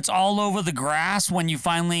bullshit that's all over the grass when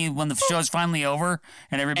the show's finally over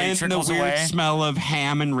and everybody trickles away. And the weird away. smell of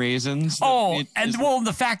ham and raisins. Oh,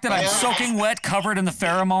 the fact that I'm soaking wet, covered in the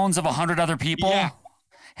pheromones of 100 other people. Yeah.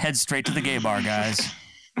 Head straight to the gay bar, guys.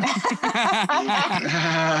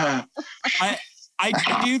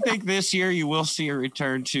 I do think this year you will see a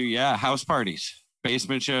return to, house parties,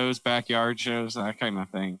 basement shows, backyard shows, that kind of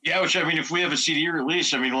thing. Yeah, which, if we have a CD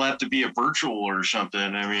release, it'll have to be a virtual or something.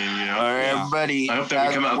 All right, everybody. I hope that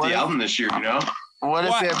we come out with the album this year, What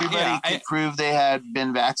if everybody could prove they had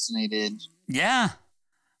been vaccinated? Yeah.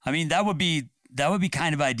 I mean, that would be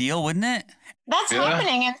kind of ideal, wouldn't it? That's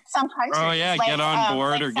happening in some countries. Oh, yeah, get on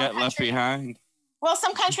board or get left behind. Well,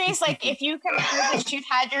 some countries, like, if you can prove that you've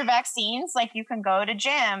had your vaccines, like, you can go to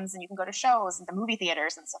gyms and you can go to shows and the movie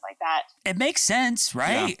theaters and stuff like that. It makes sense,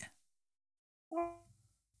 right?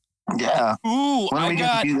 Yeah. Ooh,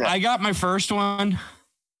 I got my first one.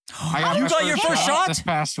 You got your first shot? This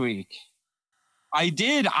past week. I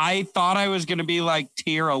did. I thought I was going to be like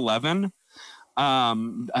tier 11.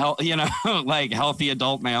 Like healthy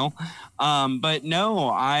adult male. But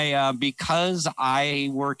no, because I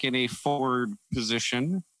work in a forward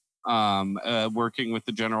position, working with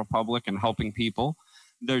the general public and helping people,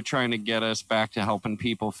 they're trying to get us back to helping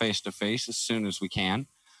people face to face as soon as we can.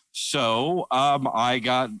 So, I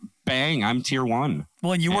got I'm tier 1.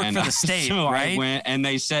 Well, and you work for the state, so right? I went and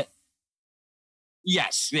they said,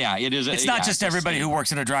 yes, yeah, it is. It's not just everybody who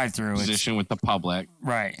works at a drive-through. Position with the public.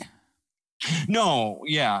 Right. No,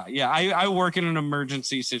 yeah. I work in an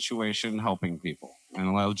emergency situation helping people.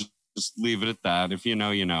 And I'll just leave it at that. If you know,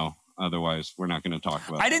 you know. Otherwise, we're not going to talk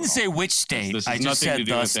about it. I didn't say which state. I just said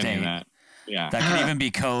the state. That. Yeah. That could even be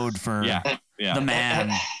code for the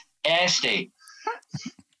man. State.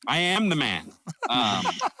 I am the man.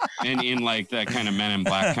 And in like that kind of Men in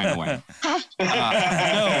Black kind of way.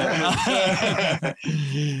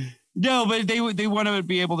 No, but they want to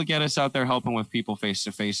be able to get us out there helping with people face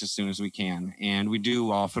to face as soon as we can. And we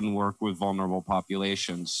do often work with vulnerable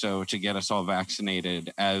populations. So to get us all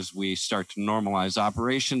vaccinated as we start to normalize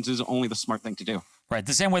operations is only the smart thing to do. Right.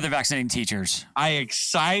 The same way they're vaccinating teachers. I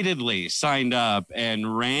excitedly signed up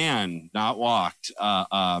and ran, not walked,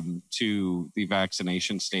 to the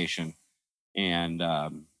vaccination station. And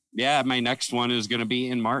yeah, my next one is going to be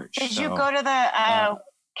in March. Did you go to the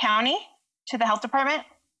county, to the health department?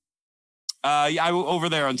 Yeah, over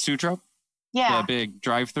there on Sutro. Yeah. The big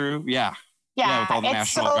drive-through. Yeah. Yeah. With all the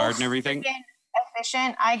National Guard and everything.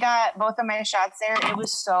 Efficient. I got both of my shots there. It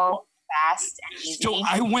was so fast and easy. So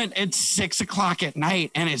I went at 6 o'clock at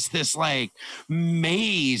night, and it's this like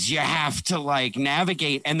maze you have to like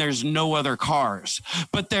navigate, and there's no other cars,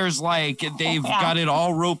 but there's like they've got it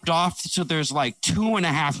all roped off, so there's like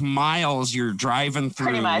 2.5 miles you're driving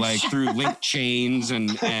through, like through link chains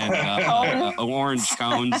and orange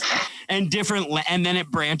cones and different, and then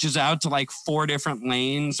it branches out to like 4 different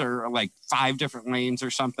lanes or like 5 different lanes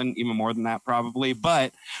or something, even more than that probably.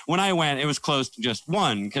 But when I went, it was close to just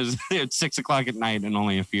one because it's 6 o'clock at night and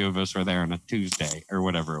only a few of us were there on a Tuesday or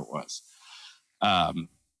whatever it was. But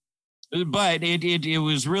it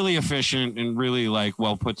was really efficient and really like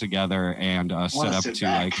well put together and set up to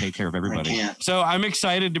like take care of everybody. So I'm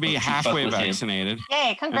excited to be halfway vaccinated.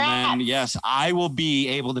 Yay, congrats. And then yes, I will be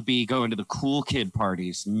able to be going to the cool kid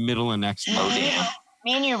parties middle of next month.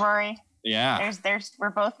 Me and you, Rory. Yeah. We're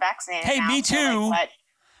both vaccinated. Hey, now, me so, too. like,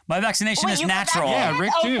 My vaccination is natural. Yeah,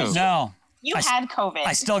 Rick too. No. You had COVID.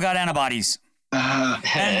 I still got antibodies.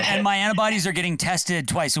 And my antibodies are getting tested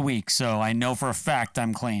twice a week, so I know for a fact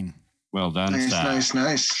I'm clean. Well done,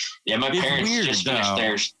 Nice. Yeah, my parents just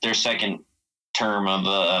finished their second term of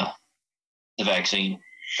the vaccine.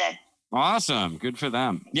 Good. Awesome. Good for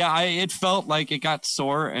them. Yeah, it felt like it got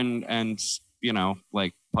sore and you know,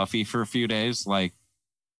 like puffy for a few days, like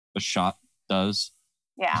the shot does.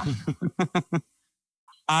 Yeah.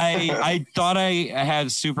 I thought I had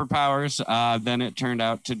superpowers. Then it turned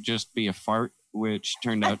out to just be a fart, which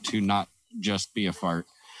turned out to not just be a fart.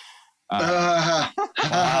 All right.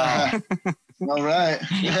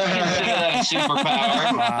 You got a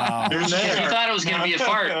superpower. Wow. You thought it was going to be a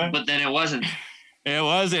fart, but then it wasn't. It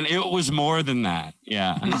wasn't. It was more than that.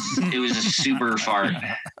 Yeah. It was a super fart.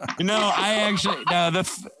 No, I actually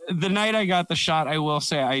the night I got the shot, I will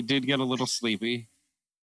say I did get a little sleepy.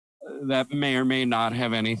 That may or may not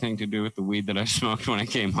have anything to do with the weed that I smoked when I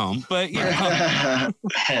came home. But you know,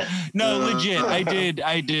 no, legit,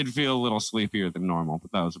 I did feel a little sleepier than normal,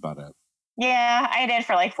 but that was about it. Yeah, I did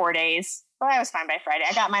for like 4 days. But I was fine by Friday.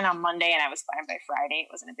 I got mine on Monday and I was fine by Friday. It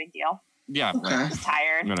wasn't a big deal. Yeah. I was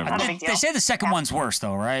tired. Not a big deal. They say the second one's worse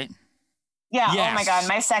though, right? Yeah. Yes. Oh my God.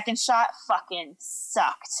 My second shot fucking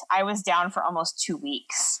sucked. I was down for almost 2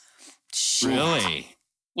 weeks. Really?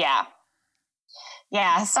 Yeah.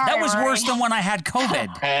 Yeah. Sorry. That was Rory. worse than when I had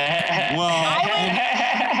COVID.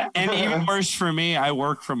 Well, and even worse for me, I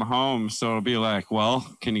work from home, so it'll be like, well,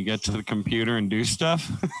 can you get to the computer and do stuff?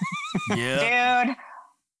 Yeah. Dude,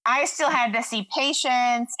 I still had to see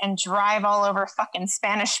patients and drive all over fucking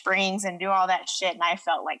Spanish Springs and do all that shit, and I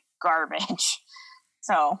felt like garbage.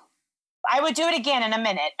 So I would do it again in a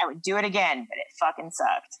minute. I would do it again, but it fucking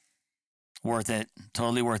sucked. Worth it.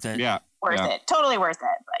 Totally worth it. Yeah. Worth it. Totally worth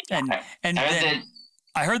it. But yeah. And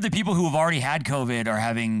I heard that people who have already had COVID are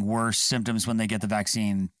having worse symptoms when they get the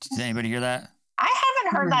vaccine. Did anybody hear that? I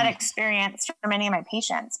haven't heard that experience from any of my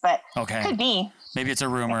patients, but could be. Maybe it's a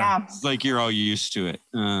rumor. Yeah. It's like you're all used to it.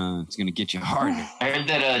 It's going to get you harder. I heard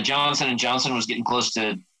that Johnson & Johnson was getting close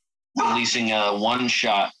to releasing a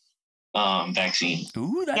one-shot vaccine.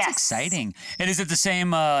 Ooh, that's exciting. And is it the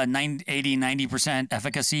same 80-90%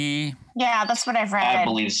 efficacy? Yeah, that's what I've read. I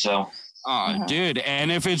believe so. Oh, dude.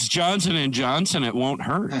 And if it's Johnson & Johnson, it won't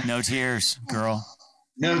hurt. No tears, girl.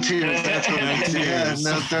 No tears. That's what it is. Yeah,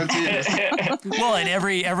 no tears. Well, and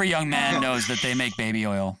every young man knows that they make baby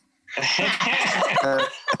oil.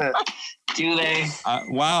 Do they?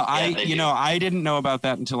 Wow. Yeah, I didn't know about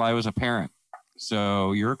that until I was a parent.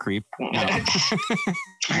 So you're a creep. No,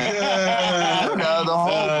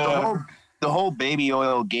 the whole baby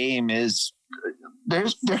oil game is there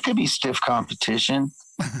could be stiff competition.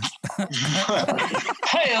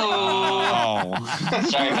 Hey-oh.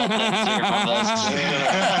 Sorry about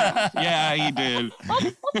that. Yeah, you did.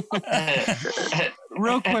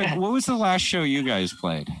 Real quick, what was the last show you guys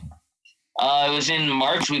played? It was in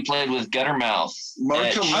March. We played with Guttermouth.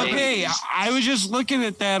 March 11th. Okay, I was just looking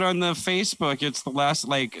at that on the Facebook. It's the last,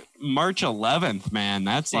 March 11th, man.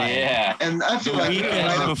 That's and I feel the like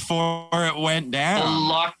weekend before it went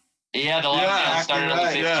down. The lockdown started on the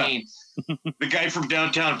 15th. The guy from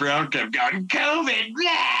downtown Brown kept going, COVID.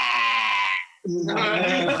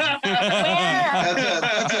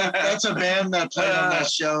 That's a band that played on that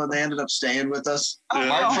show, and they ended up staying with us.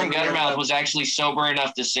 Mark from Guttermouth was actually sober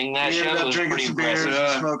enough to sing that show. It was drinking pretty some beers,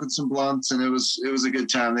 impressive. smoking some blunts, and it was a good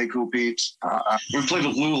time. They cool peeps. We played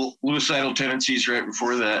with Louicidal Tendencies right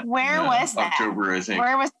before that. Where was that? October, I think.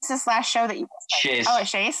 Where was this last show that you played? Chase. Oh, at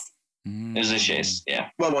Chase? It was a Chase, yeah.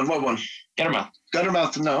 What one? Guttermouth.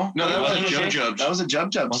 Guttermouth, no. No, that was a Jub Jubs. That was a Jub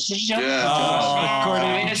Jubs. Was it Jub? Yeah. According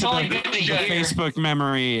I mean, it's to only the, been a the year. Facebook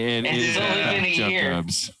memory, it It's is only been a Jub year.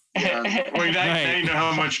 Jubs. Well, now you know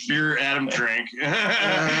how much beer Adam drank. He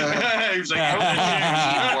was like,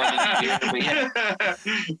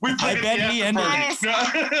 we played I bet at the he after ended.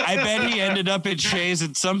 party. I bet he ended up at Shays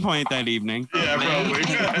at some point that evening. Yeah, probably.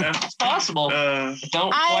 It's possible.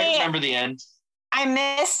 Don't quite remember the end. I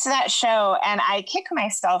missed that show and I kick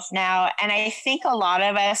myself now. And I think a lot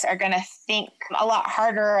of us are going to think a lot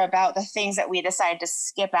harder about the things that we decide to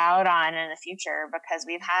skip out on in the future because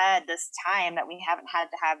we've had this time that we haven't had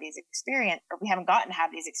to have these experiences, or we haven't gotten to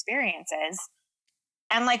have these experiences.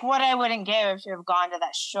 And like what I wouldn't give to have gone to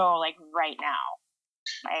that show like right now.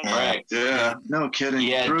 Like, Right. Yeah. No kidding.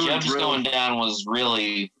 Yeah, Through and Jeb's through. going down was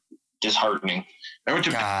really disheartening. I went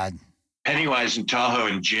to God. Pennywise in Tahoe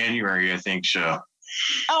in January, I think so.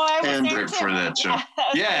 Oh, I was And there right too. for that, so.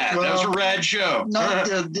 Yeah, Yeah, that was a rad show. Not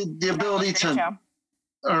the ability Great to show.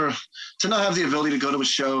 or to not have the ability to go to a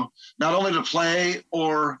show, not only to play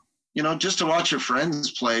or, you know, just to watch your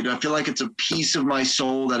friends play. I feel like it's a piece of my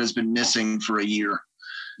soul that has been missing for a year.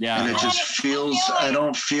 Yeah. And it just feels, I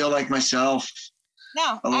don't feel like myself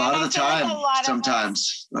No, a lot of the feel like time, a lot of us-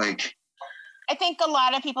 sometimes. Like, I think a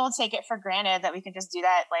lot of people take it for granted that we can just do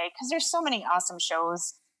that, like, because there's so many awesome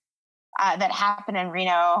shows that happen in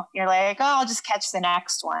Reno. You're like, oh, I'll just catch the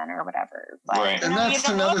next one or whatever. But, Right. And you that's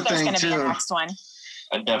don't know another if there's thing, gonna be a too. next one.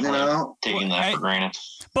 I'm definitely You know, taking that for granted.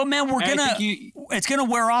 But man, I think it's gonna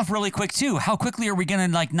wear off really quick too. How quickly are we gonna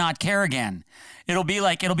like not care again? It'll be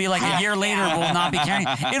like a year later we'll not be caring.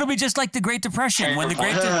 It'll be just like the Great Depression. When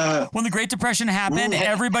the Great Depression happened,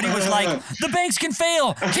 everybody was like, the banks can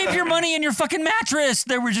fail. Keep your money in your fucking mattress.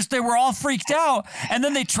 They were all freaked out. And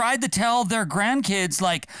then they tried to tell their grandkids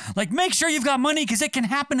like make sure you've got money because it can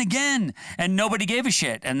happen again. And nobody gave a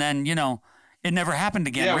shit. And then, you know, it never happened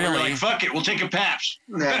again, Yeah, we really. were like, fuck it, we'll take a Pabst.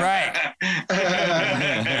 Right.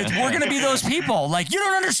 We're going to be those people. Like, you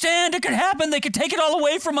don't understand. It could happen. They could take it all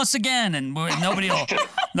away from us again, and nobody will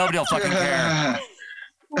fucking care.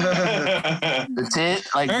 That's it.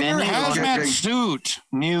 Like Wear your venue hazmat owners, suit.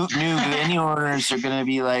 new venue owners are going to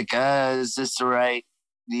be like, is this the right,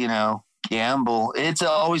 you know, gamble? It's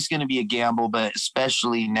always going to be a gamble, but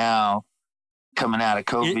especially now coming out of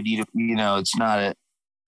COVID, you know, it's not a.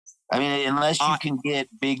 I mean, unless you can get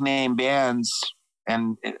big name bands,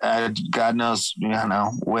 and God knows, you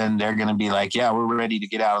know, when they're going to be like, yeah, we're ready to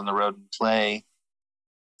get out on the road and play.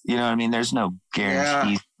 You know what I mean? There's no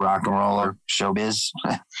guarantee rock and roll or showbiz.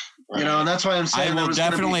 you know, and that's why I'm saying I there will was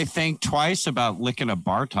gonna definitely think twice about licking a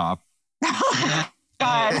bar top.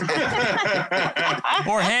 God.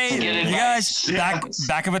 Or hey, Get you guys,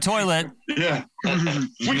 back of a toilet. Yeah.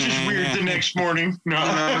 Which is weird the next morning. No. You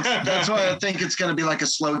know, that's why I think it's going to be like a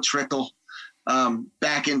slow trickle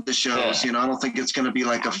back into shows. You know, I don't think it's going to be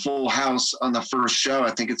like a full house on the first show. I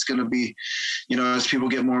think it's going to be, you know, as people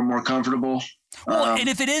get more and more comfortable. Well, and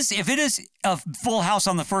if it is a full house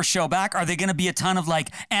on the first show back, are there going to be a ton of like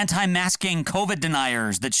anti-masking COVID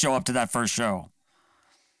deniers that show up to that first show?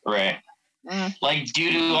 Right. Like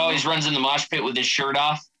dude who always runs in the mosh pit with his shirt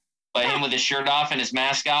off, but him with his shirt off and his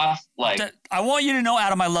mask off. Like, I want you to know,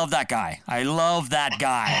 Adam, I love that guy. I love that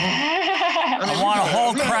guy. I want a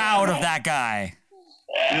whole crowd of that guy.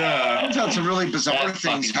 Yeah, I've had some really bizarre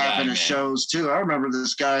things happen at shows too. I remember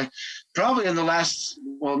this guy, probably in the last,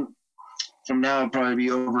 well, from now it'll probably be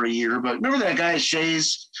over a year, but remember that guy at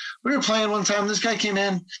Shays? We were playing one time, this guy came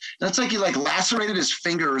in, and it's like he like lacerated his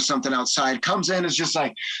finger or something outside, comes in, is just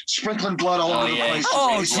like sprinkling blood all over the place.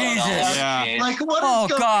 Oh, Jesus. Yeah. Like, what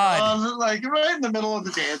is going on? Like, right in the middle of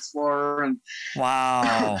the dance floor, and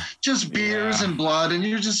wow. just beers and blood, and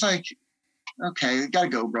you're just like, okay, gotta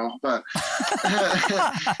go, bro. But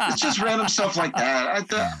it's just random stuff like that.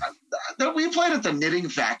 We played at the Knitting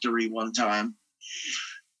Factory one time.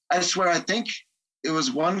 I swear, I think it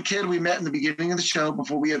was one kid we met in the beginning of the show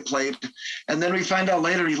before we had played, and then we find out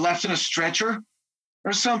later he left in a stretcher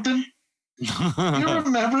or something. You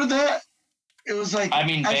remember that? It was like, I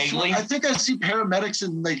mean, vaguely. I think I see paramedics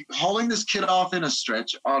and like hauling this kid off on a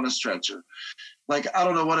stretcher, Like, I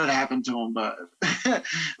don't know what had happened to him, but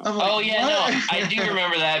I'm like, Oh yeah, what? no, I do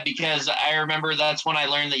remember that because I remember that's when I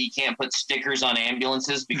learned that you can't put stickers on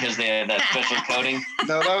ambulances because they had that special coating.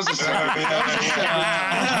 No, that was a separate.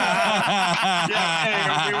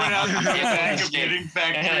 We went out to the computing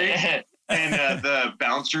factory, and the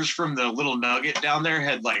bouncers from the Little Nugget down there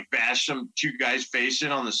had like bashed two guys' face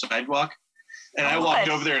in on the sidewalk. And I walked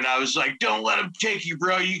over there and I was like, "Don't let him take you,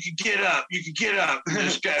 bro. You can get up. You can get up." And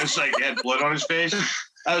this guy was like, had blood on his face.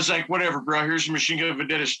 I was like, "Whatever, bro. Here's a Machine Gun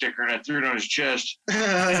Vendetta sticker," and I threw it on his chest.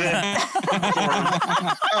 Like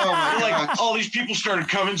all these people started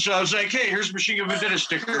coming, so I was like, "Hey, here's a Machine Gun Vendetta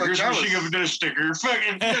sticker. Here's a Machine Gun Vendetta sticker."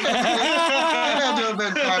 Fucking. That had to have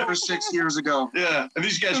been 5 or 6 years ago. Yeah, and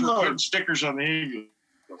these guys were putting stickers on the ambulance.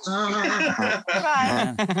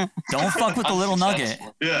 Don't fuck with the Little Nugget.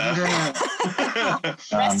 Yeah.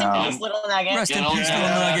 Rest in peace, Little Nugget. Rest in peace, Little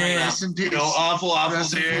Nugget. Rest in peace. Awful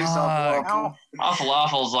Rest in dude. peace, awful.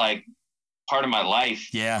 Awful's like part of my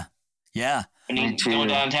life. Yeah. Yeah. Been going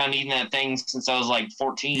downtown eating that thing since I was like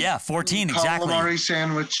 14. Yeah, 14 exactly. Calamari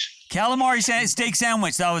sandwich. Steak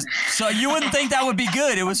sandwich. That was so you wouldn't think that would be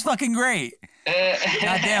good. It was fucking great.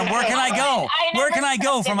 Goddamn, where can I go? Where can I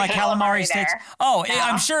go for my calamari steaks? Oh,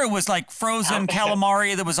 I'm sure it was like frozen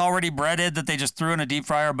calamari that was already breaded that they just threw in a deep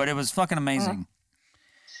fryer, but it was fucking amazing.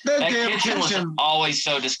 That That damn kitchen was kitchen. always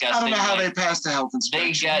so disgusting. I don't know how Like, they passed the health they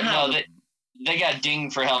inspection. got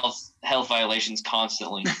dinged for health violations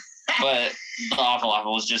constantly. But the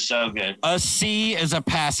Waffle was just so good. A C is a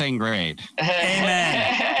passing grade.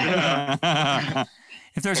 Amen.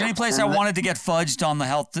 If there's any place I wanted to get fudged on the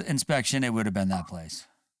health inspection, it would have been that place.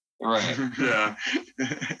 Right. Yeah.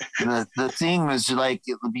 The thing was like,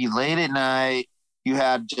 it would be late at night. You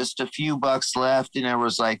had just a few bucks left, and there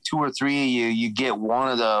was like 2 or 3 of you. You get one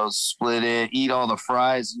of those, split it, eat all the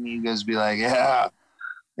fries, and you guys be like, "Yeah,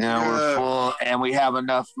 you know, we're full, and we have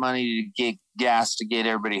enough money to get gas to get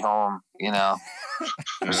everybody home." You know,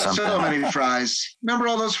 or something. So many fries. Remember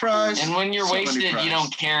all those fries? And when you're So many wasted, fries. you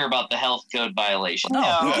don't care about the health code violation. No,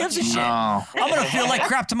 who gives a shit? No. I'm gonna feel like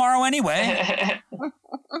crap tomorrow anyway.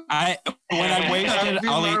 When I'm wasted,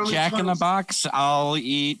 I'll eat Jack in the Box. I'll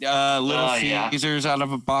eat Little Caesars out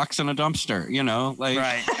of a box in a dumpster. You know, like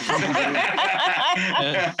right.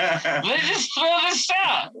 Let's just throw this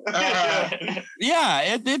out.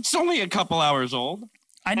 Yeah, it's only a couple hours old.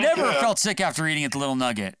 I never felt sick after eating at the Little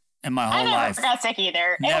Nugget in my I whole never life. got sick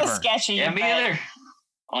either. It Never. was sketchy. Yeah, me but- either.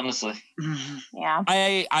 Honestly. Yeah.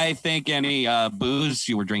 I think any booze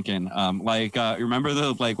you were drinking, remember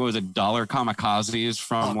the what was it, $1 kamikazes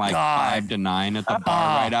from God. 5 to 9 at the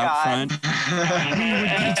bar right out front?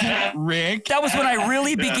 Rick, That was when I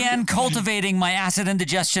really began cultivating my acid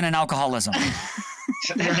indigestion and alcoholism.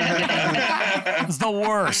 It was the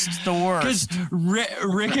worst. The because worst.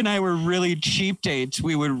 Rick and I were really cheap dates.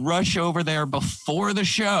 We would rush over there before the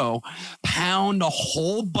show, pound a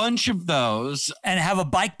whole bunch of those, And have a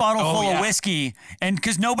bike bottle Oh, full yeah. of whiskey. And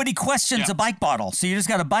because nobody questions a bike bottle. So you just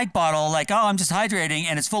got a bike bottle like, oh, I'm just hydrating.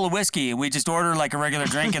 And it's full of whiskey. And we just order like a regular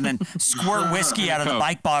drink and then squirt whiskey out of the Coke.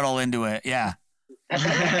 bike bottle into it. Yeah.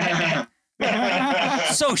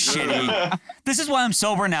 So shitty. This is why I'm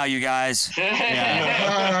sober now, you guys.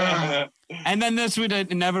 and then this would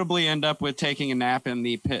inevitably end up with taking a nap in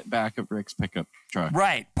the pit back of Rick's pickup truck.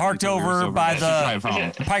 Right. Parked Until we were over sober. by Drive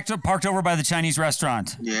home. the parked over by the Chinese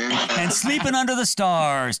restaurant. Yeah. And sleeping under the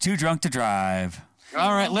stars, too drunk to drive.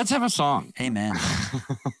 All right, let's have a song. Amen.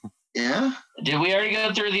 Yeah. Did we already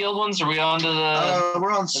go through the old ones? Are we on to the...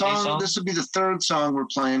 We're on new song. song? This would be the 3rd song we're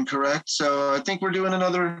playing, correct? So I think we're doing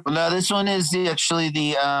another. Well, no, this one is actually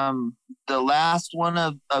the last one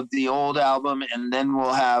of the old album, and then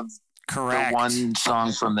we'll have Correct. the one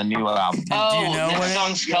song from the new album. Oh, Do you know that what it-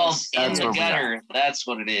 song's called In That's the what we got. Gutter. That's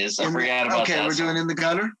what it is. I forgot about Okay, that. we're doing In the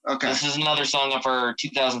Gutter? Okay. This is another song off our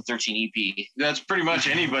 2013 EP. That's pretty much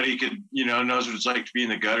anybody could, knows what it's like to be in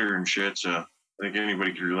the gutter and shit. So I think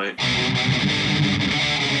anybody could relate.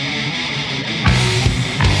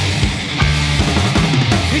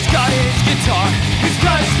 He's got his guitar, he's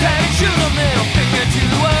got his tattoo, a middle finger to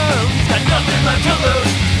the world. He's got nothing left to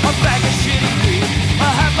lose, a bag of shitty weed, a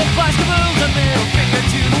half a flask of booze, a middle finger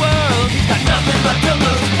to the world. He's got nothing left to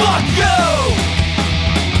lose, fuck you!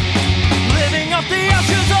 Living off the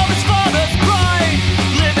ashes of his father's pride,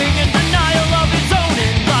 living in denial of his own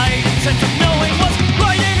enlightened sense of knowing what's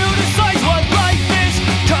right and who decides what right is.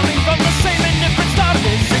 Coming from the same indifferent start of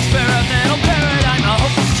his experimental paradigm, a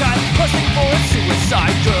hopeless child lusting for a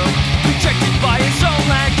suicide girl, rejected by his own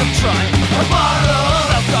lack of trying. A bottle of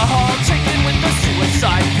alcohol taken with the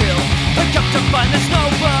suicide pill, and come to find there's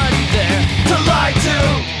nobody there to lie to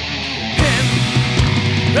him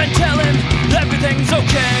and tell him everything it's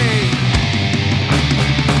okay.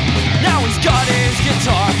 Now he's got his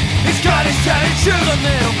guitar, he's got his tatted shoes, a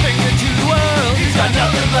middle finger to the world. He's got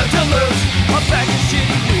nothing left to lose, a bag of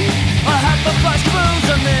shitty weed, a half a flask of booze,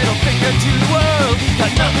 a middle finger to the world. He's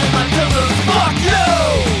got nothing left to lose. Fuck you!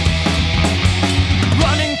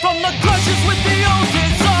 Running from the clutches with the old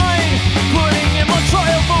design, putting him on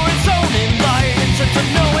trial for his own enlightened sense of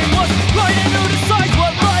knowing what's right and who decides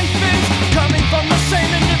what life is. Coming from the same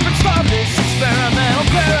and different style, this experimental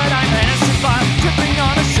paradigm and a survive, tripping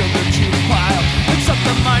on a sugar cube pile. Accept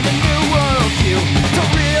the mind a new worldview to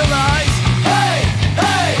realize, hey,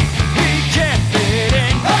 hey, he can't fit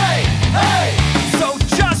in. Hey, hey, so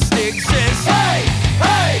just exist. Hey,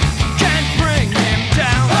 hey, can't bring him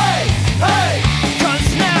down. Hey, hey, 'cause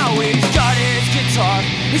now he's got his guitar,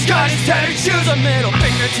 he's got his tattered shoes, a middle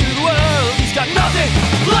finger to the world. He's got nothing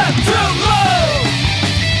left to lose.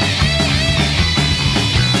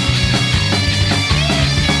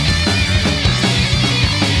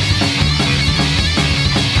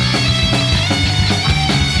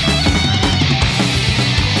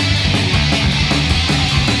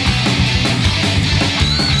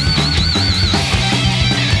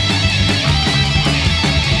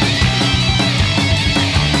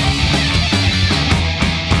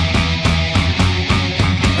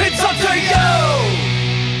 It's up to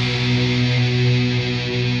you!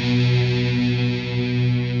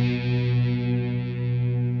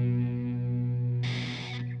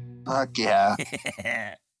 Fuck yeah.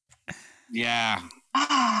 Yeah.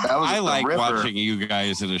 That was I the like ripper. watching you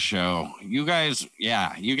guys at a show. You guys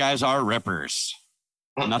are rippers.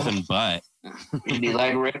 Nothing but. You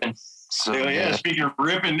like ripping. So Hell yeah, good. speaking of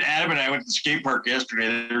ripping, Adam and I went to the skate park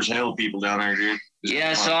yesterday. There's a hell of people down there, dude.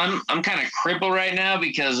 Yeah, so I'm kind of crippled right now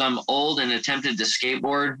because I'm old and attempted to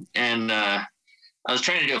skateboard, and I was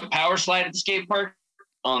trying to do a power slide at the skate park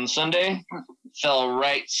on Sunday. Fell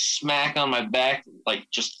right smack on my back, like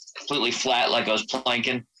just completely flat, like I was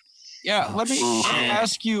planking. Yeah, let me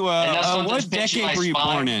ask you, And that's what just pinching decade my were you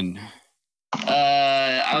spine. born in?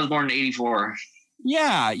 I was born in '84.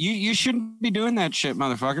 Yeah, you shouldn't be doing that shit,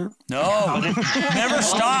 motherfucker. No, never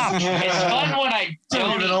stop. It's fun when I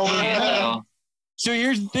don't eat shit, though. So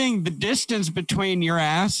here's the thing, the distance between your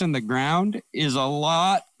ass and the ground is a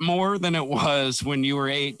lot more than it was when you were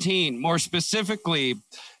 18. More specifically,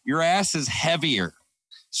 your ass is heavier,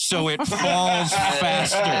 so it falls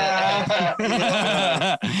faster.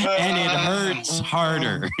 And it hurts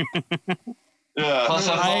harder. Yeah. Plus,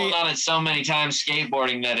 I've fallen on it so many times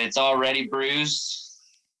skateboarding that it's already bruised.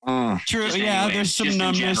 True, Just yeah, anyway, there's some just in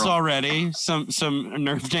numbness general. already, some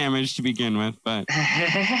nerve damage to begin with, but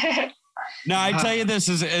no, I tell you this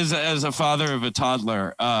as a father of a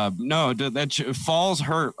toddler. No, that falls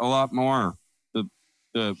hurt a lot more.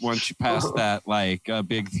 The once you pass that like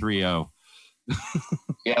big 3-0.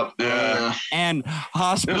 Yep. Yeah. And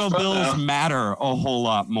hospital It's fun, bills though. matter a whole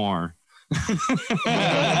lot more.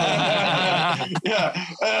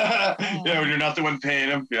 Yeah, when you're not the one paying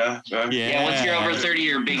them. Yeah. Yeah, once you're over 30,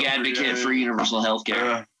 you're a big advocate for universal health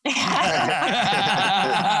care.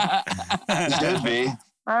 Should be.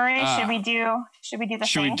 All right, should we do the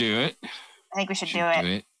Should thing? we do it? I think we should do it. Do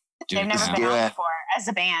it. Do They've it never now. been Do out it. before as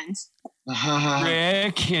a band.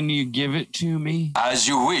 Rick, can you give it to me? As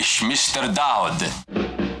you wish, Mr. Dowd.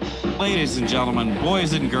 Ladies and gentlemen,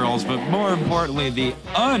 boys and girls, but more importantly, the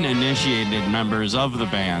uninitiated members of the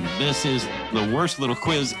band, this is the worst little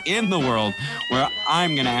quiz in the world where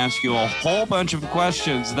I'm going to ask you a whole bunch of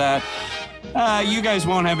questions that you guys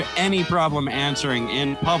won't have any problem answering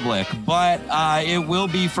in public, but it will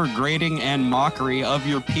be for grading and mockery of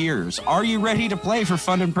your peers. Are you ready to play for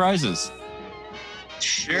fun and prizes?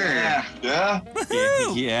 Sure. Yeah.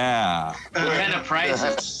 Yeah. What kind of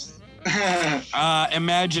prizes?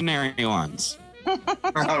 Imaginary ones. All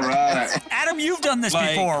right. Adam, you've done this Like-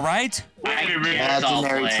 before, right? Wait a minute.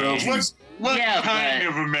 Imaginary play. trophies. What Yeah, kind but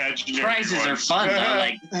of imaginary Prizes are ones? fun, though,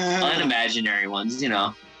 like unimaginary ones, you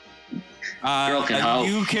know. Girl can hope.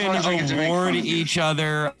 You can As long as we get to make award fun of you. each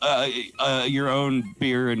other your own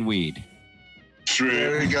beer and weed.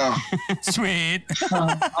 There we go. Sweet.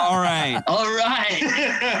 All right. All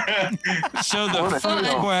right. So the What a first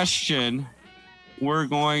deal. question, we're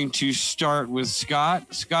going to start with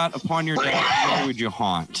Scott. Scott, upon your death, where would you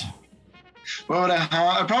haunt? What would I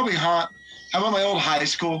haunt? I'd probably haunt. How about my old high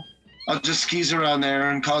school? I'll just skis around there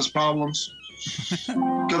and cause problems.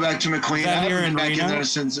 Go back to McQueen. Is that I here haven't in been back Reno? in there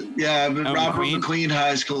since. Yeah, I've been Oh, Robert McQueen? McQueen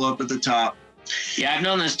High School up at the top. Yeah, I've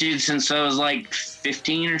known this dude since I was like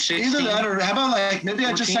 15 or 16. Either that, or how about like maybe I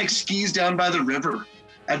just 14? like skis down by the river.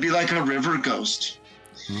 I'd be like a river ghost,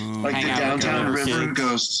 like Hang the out with downtown the river kids.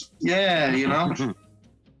 ghosts. Yeah, you know.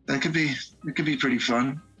 It could be pretty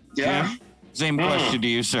fun. Yeah. Same question to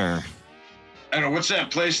you, sir. I don't know, what's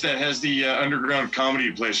that place that has the underground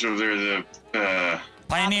comedy place over there? The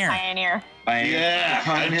Pioneer. Pioneer. Yeah,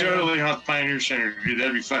 Pioneer. I'd totally haunt Pioneer Center. Dude,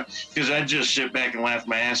 that'd be fun. Because I'd just sit back and laugh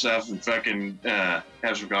my ass off and fucking have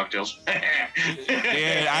some cocktails.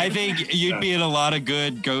 Yeah, I think you'd be in a lot of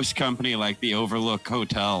good ghost company, like the Overlook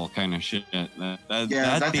Hotel kind of shit.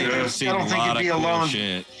 That theater I don't think a lot you'd be of cool alone.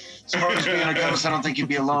 shit. As far as being a ghost, I don't think you'd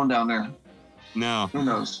be alone down there. No. Who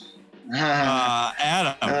knows?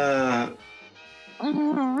 Adam.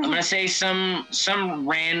 I'm gonna say some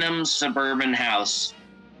random suburban house.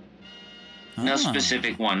 No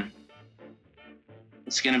specific one.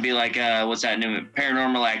 It's gonna be like what's that new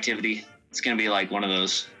Paranormal Activity? It's gonna be like one of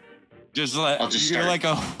those. Just like I'll just you're start like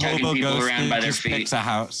a tugging hobo people ghost around that by their just feet. picks a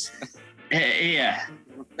house. Yeah.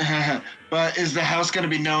 But is the house going to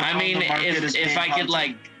be known? I mean, if I could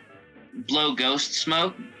like blow ghost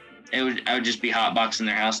smoke, I would just be hotboxing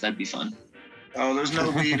their house. That'd be fun. Oh, there's no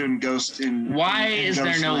weed and ghost in. Why in is there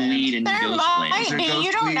no Ghostland? weed in There Ghostland? might be.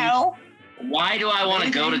 You don't know. Why do I want to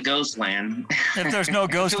go to Ghostland? If there's no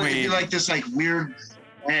ghost It'd be weed. like this, like weird,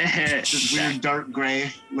 this weird dark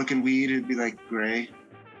gray looking weed. It'd be like gray.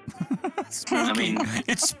 I mean,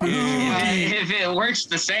 it's spooky. if it works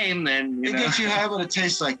the same, then It gets you high, but it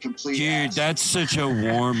tastes like complete. Dude, ass. that's such a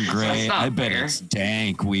warm gray. not I bet fair. it's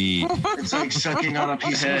dank weed. It's like sucking on a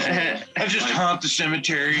piece of. I just haunt the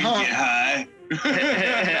cemetery and get high.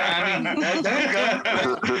 I mean, There you go.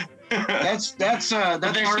 That's but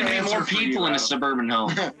there's our gonna be answer more for people you, in a Adam. suburban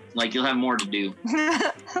home. Like you'll have more to do.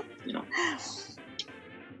 You know.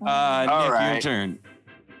 Nick, your right. turn.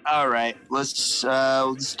 All right, let's.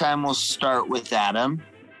 This time we'll start with Adam.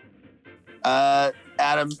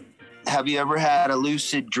 Adam, have you ever had a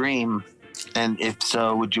lucid dream? And if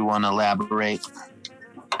so, would you want to elaborate?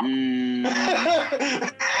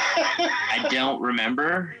 I don't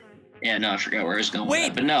remember. Yeah, no, I forgot where I was going. with Wait,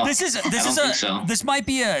 that, but no, this is I don't think so. this might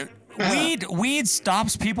be a weed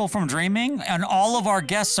stops people from dreaming, and all of our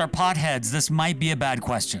guests are potheads. This might be a bad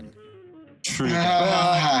question. True. It's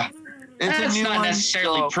That's a new not one,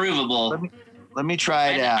 necessarily so provable. Let me try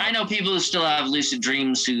it out. I know people who still have lucid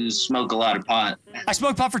dreams who smoke a lot of pot. I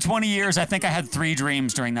smoked pot for 20 years. I think I had 3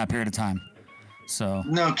 dreams during that period of time. So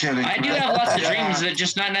No kidding. I do have lots of dreams that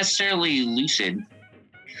just not necessarily lucid,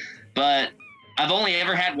 but I've only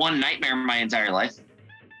ever had one nightmare in my entire life,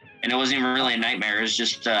 and it wasn't even really a nightmare. It was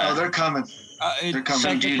just Oh, they're coming. They're coming.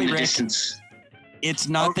 some dude in the Rick, distance. It's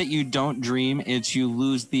not that you don't dream, it's you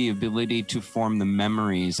lose the ability to form the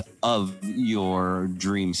memories of your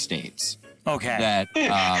dream states. okay. That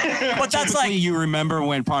But that's typically like you remember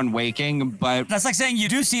when upon waking, but that's like saying you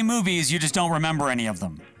do see movies, you just don't remember any of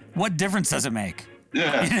them. What difference does it make?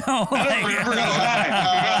 Yeah. You know, That's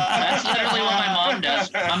literally what my mom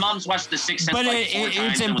does. My mom's watched The Sixth Sense but like 4 times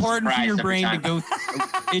it's and was important for your surprised every brain to time. go.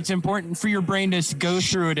 It's important for your brain to go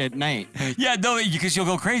through it at night. yeah, no, because you'll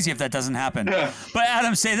go crazy if that doesn't happen. Yeah. But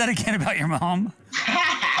Adam, say that again about your mom.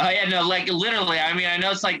 Oh yeah, no, like literally. I mean, I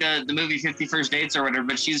know it's like the movie 50 First Dates or whatever,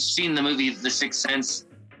 but she's seen the movie The Sixth Sense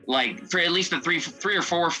like for at least the three or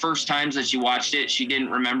four first times that she watched it. She didn't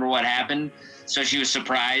remember what happened, so she was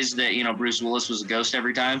surprised that Bruce Willis was a ghost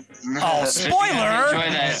every time. Oh, So she spoiler!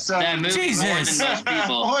 enjoyed that movie Jesus. more than most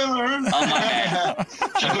people. Spoiler. Oh my bad.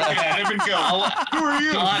 She's looking at him and go, "Who are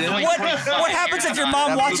you?" What happens if your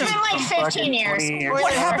mom watches? It's been like 15 years.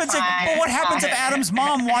 What happens if Adam's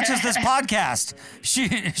mom watches this podcast?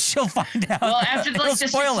 She'll find out. Well, after It'll like the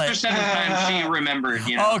spoil 6th or it. 7th time, she remembered.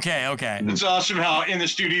 Okay. It's awesome how in the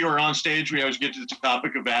studio or on stage we always get to the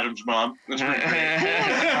topic of Adam's mom. That's pretty great.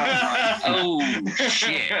 Oh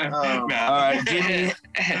shit! Oh. Nah. All right, Jimmy.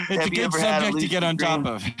 It's a good subject to get on top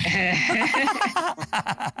of.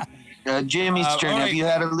 Jimmy's turn. all Have right, you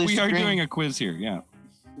had a lucid We are dream? doing a quiz here, yeah.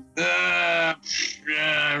 Yeah,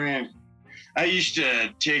 I mean, I used to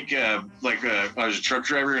take I was a truck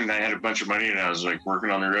driver and I had a bunch of money and I was like working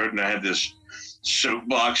on the road and I had this soap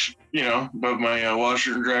box, above my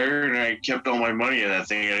washer and dryer, and I kept all my money in that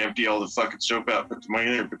thing. I'd empty all the fucking soap out, put the money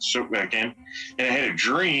in there, put the soap back in, and I had a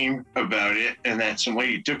dream about it, and that some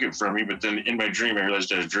lady took it from me. But then in my dream, I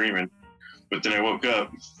realized I was dreaming. But then I woke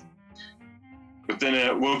up. But then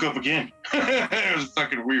I woke up again. It was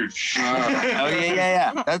fucking weird. Oh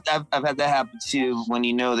yeah. I've had that happen too. When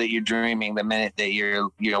you know that you're dreaming, the minute that you're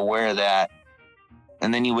aware of that,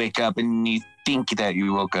 and then you wake up and you think that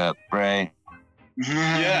you woke up, right?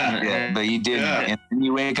 Yeah. But you didn't, Yeah. and then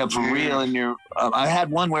you wake up for real. And you're. I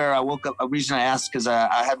had one where I woke up. A reason I asked because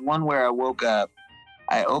I had one where I woke up.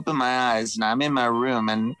 I open my eyes and I'm in my room,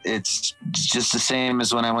 and it's just the same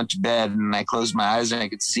as when I went to bed. And I closed my eyes and I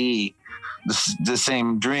could see the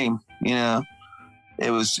same dream. You know,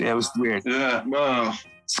 it was weird. Yeah. Whoa.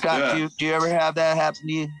 Scott, do you ever have that happen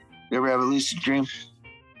to you? You ever have a lucid dream?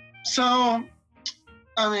 So,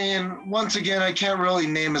 I mean, once again, I can't really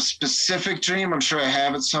name a specific dream. I'm sure I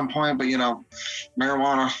have at some point, but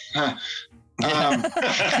marijuana. What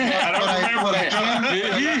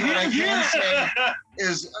I can say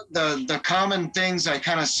is the common things I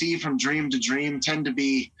kind of see from dream to dream tend to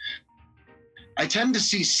be, I tend to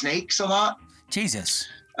see snakes a lot. Jesus.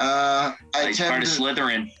 I tend to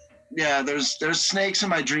Slytherin. Yeah, there's snakes in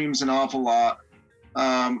my dreams an awful lot.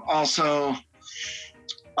 Also,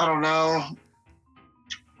 I don't know. I'm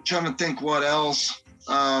trying to think what else.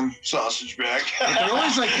 Sausage bag. They're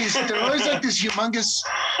always like these humongous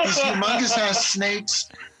ass snakes,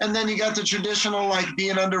 and then you got the traditional like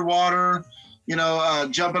being underwater,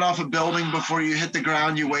 jumping off a building before you hit the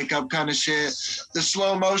ground, you wake up kind of shit. The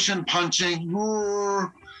slow motion punching,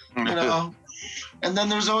 And then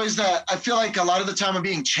there's always that, I feel like a lot of the time I'm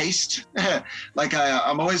being chased. Like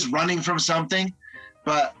I'm always running from something,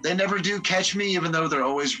 but they never do catch me, even though they're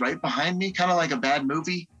always right behind me, kind of like a bad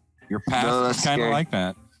movie. Your past is kind of like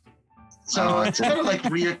that. So it's kind of like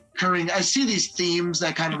reoccurring. I see these themes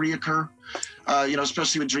that kind of reoccur,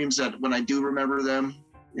 especially with dreams that when I do remember them,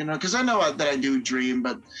 because I know that I do dream,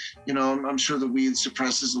 but, I'm sure the weed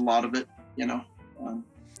suppresses a lot of it,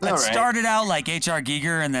 That started out like H.R.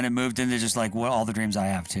 Giger, and then it moved into just like all the dreams I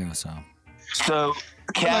have too. So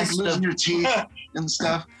like losing your teeth and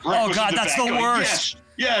stuff. Oh God, that's the worst.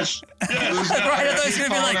 Yes. Right, I thought it was gonna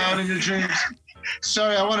be like out in your dreams.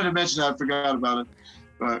 Sorry, I wanted to mention that. I forgot about it.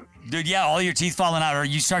 But dude, yeah, all your teeth falling out, or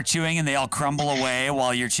you start chewing and they all crumble away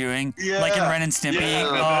while you're chewing, like in Ren and Stimpy.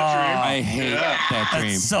 I hate that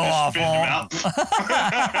dream. That's so awful.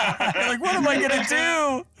 You're like, what am I gonna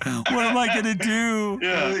do? What am I gonna do?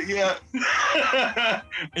 Yeah.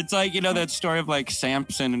 It's like, that story of like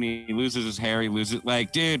Samson and he loses his hair. He loses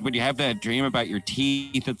like, dude, when you have that dream about your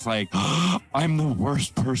teeth, it's like, I'm the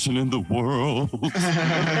worst person in the world.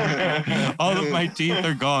 All of my teeth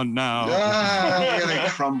are gone now. They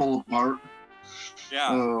crumble apart.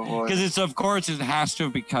 Yeah. Because it has to,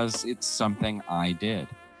 because it's something I did.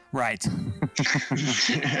 Right.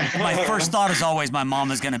 My first thought is always my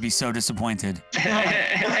mom is going to be so disappointed.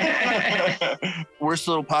 Worst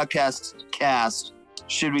little podcast cast.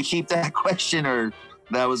 Should we keep that question, or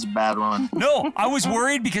that was a bad one? No, I was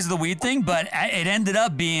worried because of the weed thing, but it ended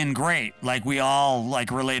up being great. Like we all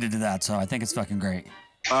related to that, so I think it's fucking great.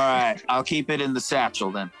 All right, I'll keep it in the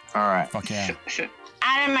satchel then. All right. Fuck yeah.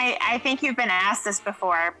 Adam, I think you've been asked this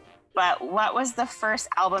before, but what was the first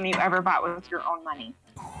album you ever bought with your own money?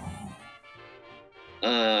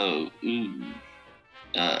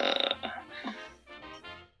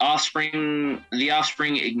 Offspring, The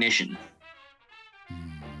Offspring, Ignition.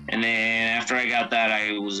 And then after I got that,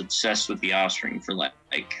 I was obsessed with The Offspring for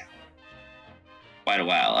like quite a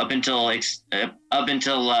while, up until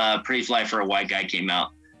Pretty Fly for a White Guy came out.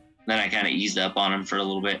 Then I kind of eased up on them for a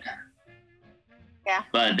little bit. Yeah.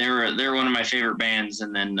 But they're one of my favorite bands.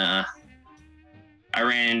 And then I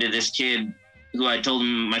ran into this kid who I told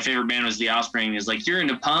him my favorite band was The Offspring. He's like, "You're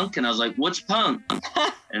into punk?" And I was like, "What's punk?"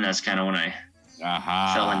 And that's kind of when I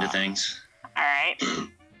fell into things. All right.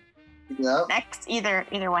 Yeah. Next, either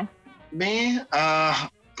one. Me? God,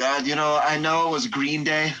 I know it was Green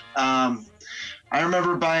Day. I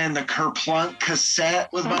remember buying the Kerplunk cassette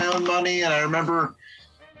with my own money, and I remember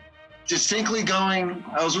distinctly going,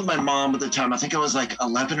 I was with my mom at the time. I think I was like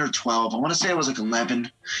 11 or 12. I want to say I was like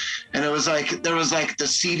 11. And it was like, there was like the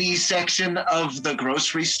CD section of the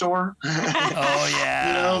grocery store. Oh,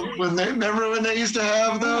 yeah. Remember when they used to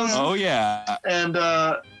have those? Oh, yeah. And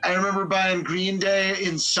I remember buying Green Day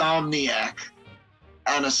Insomniac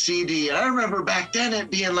on a CD. And I remember back then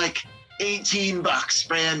it being like $18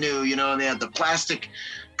 brand new, and they had the plastic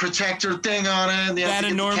protector thing on it. And that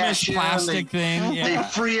enormous plastic thing. Yeah. They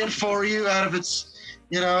free it for you out of its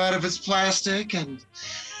plastic. And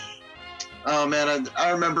oh man, I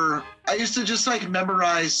remember I used to just like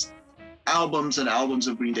memorize albums and albums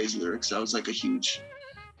of Green Day's lyrics. That was like a huge,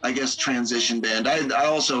 I guess, transition band. I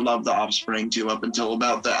also loved The Offspring too, up until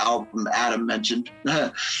about the album Adam mentioned.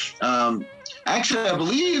 Actually, I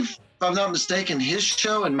believe, if I'm not mistaken, his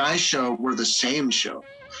show and my show were the same show,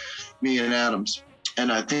 me and Adam's. And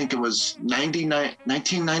I think it was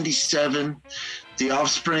 1997, The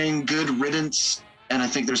Offspring, Good Riddance, and I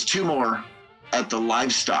think there's two more at the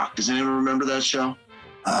Livestock. Does anyone remember that show?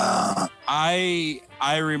 I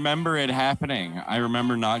remember it happening. I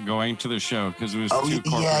remember not going to the show because it was too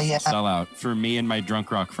corporate to sell out for me and my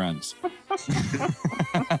drunk rock friends.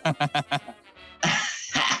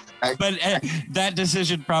 But that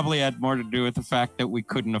decision probably had more to do with the fact that we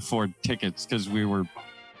couldn't afford tickets because we were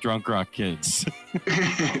drunk rock kids.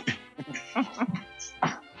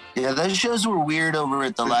 Yeah, those shows were weird over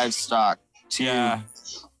at the Livestock too. Yeah.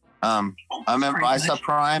 I remember I saw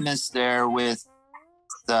Primus there with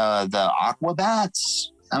the Aquabats.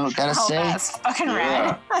 I gotta say, that's fucking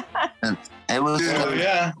rad. It was. Dude,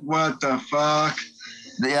 yeah. What the fuck?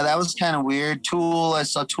 Yeah, that was kind of weird. Tool, I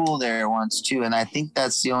saw Tool there once too, and I think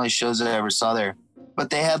that's the only shows I ever saw there. But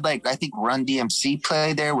they had I think Run DMC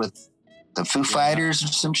play there with the Foo Fighters or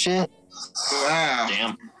some shit. Wow.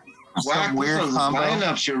 Damn. Whack, weird those combo.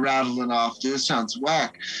 lineups you're rattling off, dude. Sounds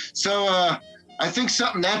whack. So I think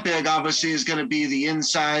something that big obviously is going to be the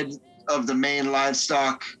inside of the main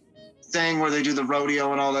Livestock thing where they do the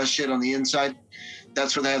rodeo and all that shit on the inside.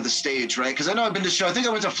 That's where they have the stage, right? Because I know I've been to show. I think I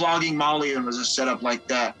went to Flogging Molly and it was a setup like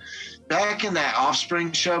that. Back in that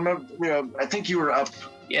Offspring show, remember, I think you were up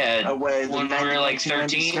away. When we were like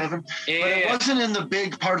 13. But it wasn't in the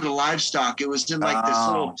big part of the Livestock. It was in like this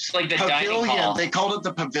little it's like the dining pavilion. hall. They called it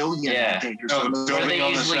the pavilion, I think, or something. Building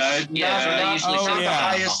on the side. Yeah, It's not the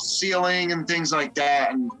highest ceiling and things like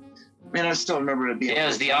that. And man, I still remember it being. Yeah, it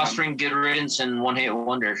was the Offspring, Good Riddance, and One Hit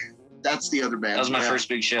Wonder. That's the other band. That was my first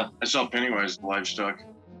big show. I saw Pennywise at Livestock.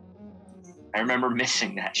 I remember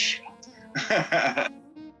missing that show.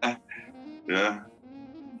 Yeah.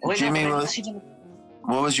 Jimmy,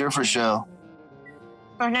 what was your first show?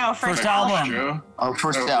 Oh no, First album. Joe? Oh,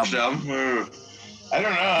 first album. Ooh. I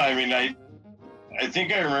don't know. I mean, I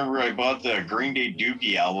think I remember I bought the Green Day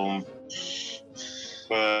Dookie album,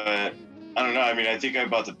 but I don't know. I mean, I think I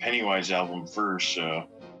bought the Pennywise album first, so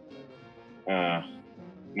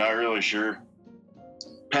not really sure.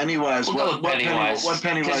 Pennywise. We'll go with Pennywise. What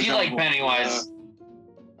Pennywise? Because you like album? Pennywise.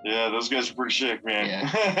 Yeah, those guys are pretty sick, man.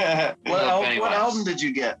 Yeah. What album did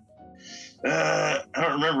you get? I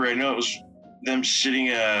don't remember. I know it was them sitting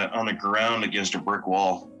on the ground against a brick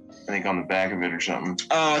wall. I think on the back of it or something.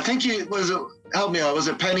 I think help me out. Was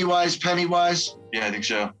it Pennywise? Yeah, I think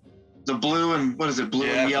so. The blue and what is it? Blue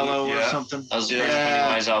and yellow or something? That was the first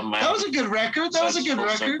Pennywise album. That was a good record. That was a good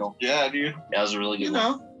record. Yeah, dude. That was a really good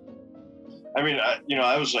one. I mean,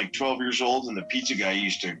 I was like 12 years old, and the pizza guy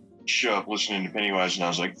used to show up listening to Pennywise, and I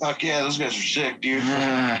was like, "Fuck yeah, those guys are sick, dude!"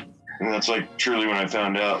 And that's like truly when I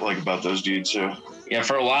found out like about those dudes. So yeah,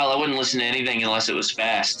 for a while I wouldn't listen to anything unless it was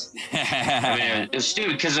fast. I mean, it was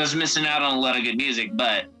stupid because I was missing out on a lot of good music,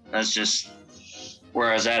 but that's just where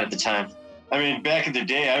I was at the time. I mean, back in the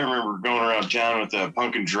day, I remember going around town with a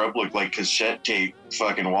Punk and Drublic like cassette tape,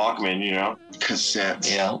 fucking Walkman, you know?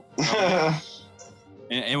 Cassettes. Yeah.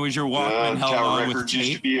 It was your Walkman held Tower on with Records tape?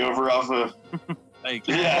 used to be over off of. Like,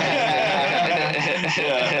 yeah.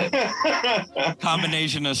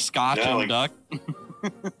 Combination of Scotch and duck.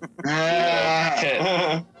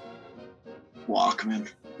 Walkman.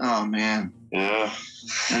 Oh man. Yeah.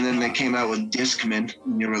 And then they came out with Discman,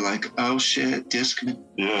 and you were like, "Oh shit, Discman."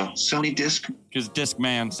 Yeah. Sony Discman. Because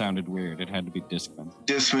Discman sounded weird. It had to be Discman.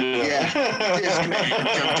 Discman. Yeah.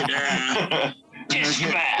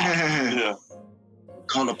 Discman. Yeah.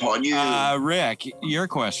 Call upon you. Rick, your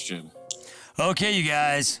question. Okay, you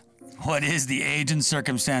guys. What is the age and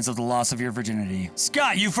circumstance of the loss of your virginity?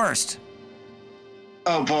 Scott, you first.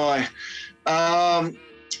 Oh boy. Oh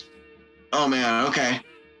man. Okay.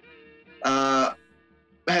 My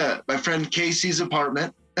friend Casey's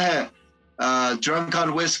apartment. Drunk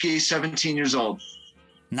on whiskey, 17 years old.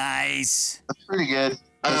 Nice. That's pretty good.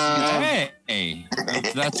 Hey,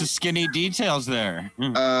 that's a skinny details there.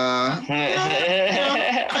 I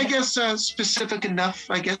guess specific enough,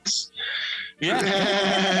 I guess.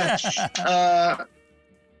 Yeah.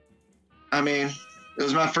 I mean, it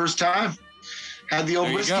was my first time. Had the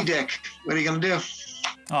old whiskey dick. What are you going to do?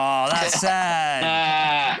 Oh, that's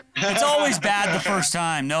sad. It's always bad the first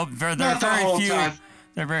time. No, there are very few.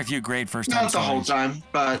 There are very few great first time. Not the whole time,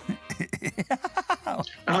 but I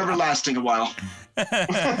remember lasting a while. All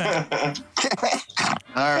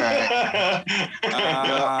right.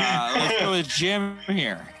 Let's go with Jim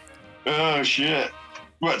here. Oh shit!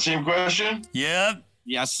 What? Same question? Yep.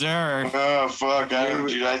 Yes, sir. Oh fuck!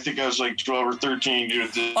 I think I was like 12 or 13. Dude,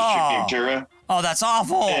 with the chick named Tara. Oh, that's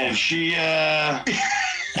awful. And she, I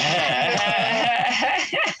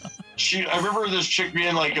remember this chick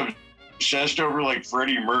being like obsessed over like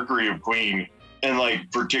Freddie Mercury of Queen, and like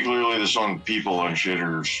particularly the song "People" and shit,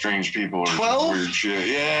 or "Strange People" or 12? weird shit.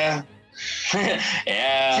 Yeah.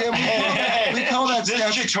 Yeah, we call that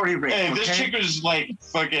statutory rape. Hey, this chick was like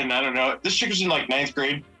fucking, I don't know. This chick was in like 9th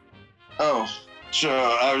grade. Oh. So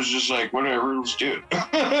I was just like, whatever, let's do it.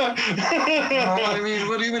 Well, I mean,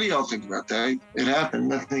 what do y'all think about that? It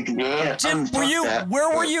happened. I think. Jim,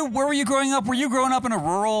 where were you growing up? Were you growing up in a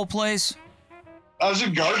rural place? I was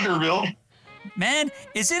in Gardnerville. Man,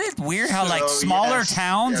 isn't it weird how like smaller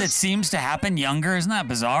towns it seems to happen younger? Isn't that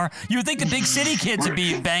bizarre? You would think the big city kids would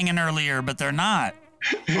be banging earlier, but they're not.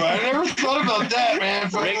 Well, I never thought about that, man.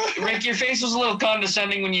 Rick, your face was a little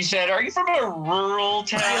condescending when you said, "Are you from a rural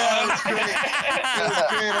town?" Yeah, that's great.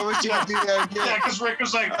 That's great. I want you to do that again. Yeah, because Rick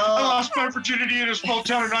was like, "I lost my virginity in a small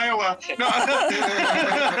town in Iowa." No.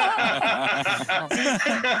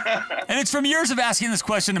 And it's from years of asking this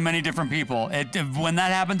question to many different people. When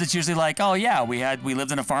that happens, it's usually like, "Oh yeah, we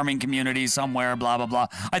lived in a farming community somewhere, blah blah blah."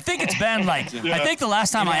 I think it's been like, I think the last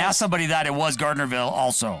time I asked somebody that, it was Gardnerville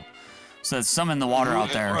also. So there's some in the water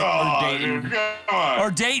out there. Or Dayton.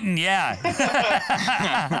 Or Dayton, yeah.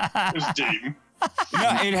 It's Dayton.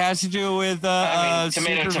 No, it has to do with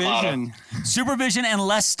supervision. Supervision and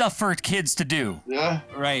less stuff for kids to do. Yeah.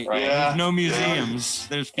 Right. Yeah. There's no museums.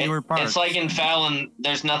 There's fewer parks. It's like in Fallon,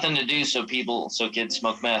 there's nothing to do, so kids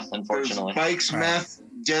smoke meth, unfortunately. There's bikes, meth,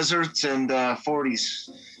 deserts, and 40s.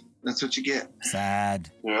 That's what you get.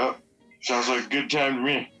 Sad. Yeah. Sounds like a good time to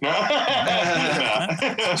me.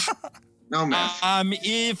 No, meth.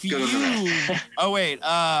 If you... Oh, wait.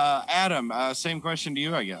 Adam, same question to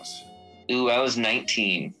you, I guess. Ooh, I was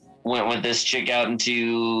 19. Went with this chick out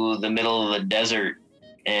into the middle of the desert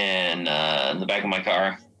and in the back of my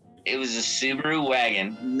car. It was a Subaru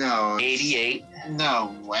wagon. No. 88.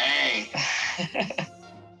 No way.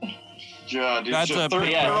 God, dude, It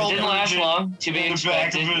didn't last long. To be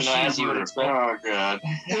expected, as you would expect. Oh, God.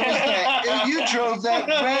 You drove that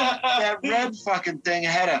red fucking thing. It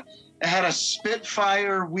had a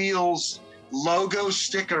Spitfire wheels logo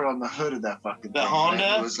sticker on the hood of that fucking thing. The Honda?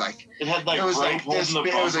 Man. It was like it had like rope holes in the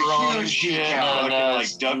it was a bumper on and huge shit. decal. No,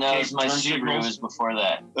 like duct tape my turn Subaru signals. was before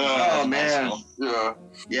that. Oh man.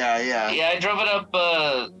 Yeah. Yeah, I drove it up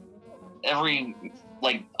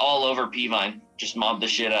all over Peavine. Just mobbed the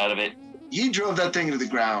shit out of it. You drove that thing into the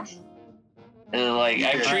ground.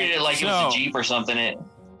 I treated it like it was a Jeep or something.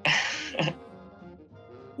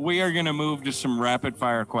 We are going to move to some rapid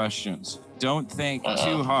fire questions. Don't think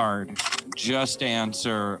too hard. Just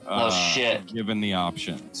answer given the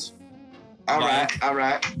options. All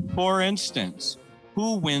right. For instance,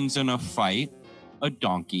 who wins in a fight, a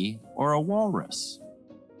donkey or a walrus?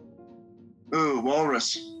 Ooh,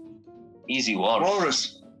 walrus. Easy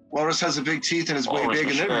walrus. Walrus has the big teeth and is way big,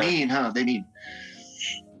 and they're mean, huh? They mean.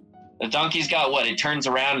 The donkey's got what? It turns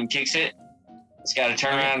around and kicks it? It's got to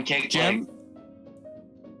turn around and kick. Jim?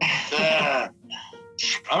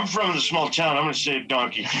 I'm from the small town. I'm going to say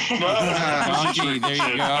donkey. Donkey, there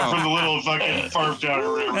you go. I'm from the little fucking farm town.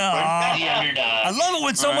 I love it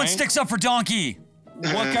when someone sticks up for donkey.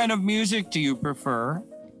 What kind of music do you prefer,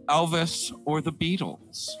 Elvis or the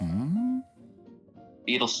Beatles?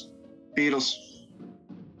 Beatles.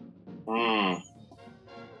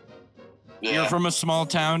 You're from a small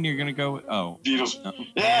town. You're gonna go with Beatles.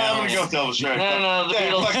 Yeah, I'm gonna go with Elvis. Right? No, the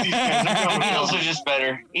Beatles. Fuck these guys. The Beatles are just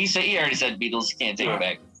better. He already said Beatles. He can't take it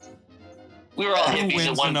back. We were all Who hippies at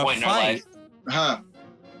wins one in a point in our life. Huh?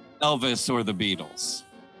 Elvis or the Beatles?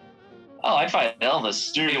 Oh, I'd fight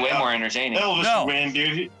Elvis. Dude, be way more entertaining. Elvis would win,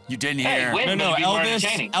 dude. You didn't Hey, hear. win, No, but it'd be more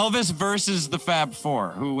entertaining. Elvis versus the Fab Four.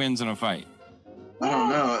 Who wins in a fight? I don't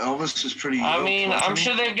know. Elvis is pretty. I mean, I'm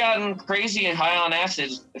sure they've gotten crazy and high on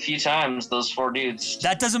acid a few times, those four dudes.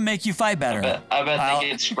 That doesn't make you fight better. I bet they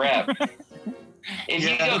get scrapped. If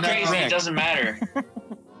you go crazy, it doesn't matter.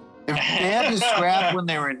 If they had to scrap when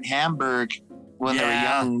they were in Hamburg, when they were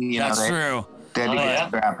young, that's true. They had to get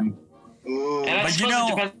scrapping. Ooh. And I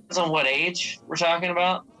suppose it depends on what age we're talking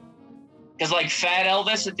about. Because like fat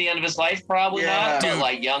Elvis at the end of his life, probably not. But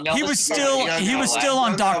like young Elvis, He was still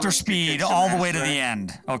on Dr. Speed all the way to the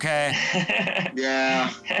end. Okay. Yeah.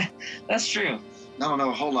 That's true. I don't know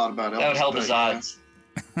a whole lot about Elvis. That would help but, his odds.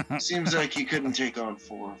 Seems like he couldn't take on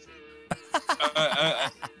four.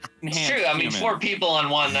 It's true. I mean, four people on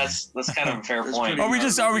one. That's kind of a fair point. Are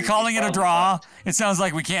we calling it a draw? It sounds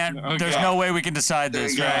like we can't. Okay. There's no way we can decide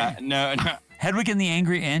this, right? No. Hedwig and the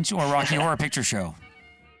Angry Inch or Rocky Horror Picture Show?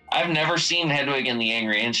 I've never seen Hedwig and the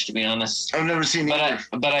Angry Inch, to be honest. I've never seen either.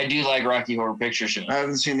 But I do like Rocky Horror Picture Show. I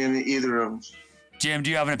haven't seen either of them. Jim, do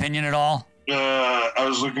you have an opinion at all? I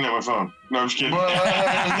was looking at my phone. No, I'm just kidding. So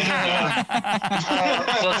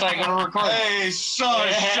it's like we're recording. Hey, saw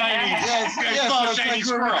a shiny. Yes, saw a it's shiny like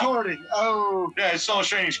squirrel. we're recording. Oh. Yeah, I saw a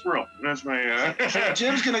shiny squirrel. That's my.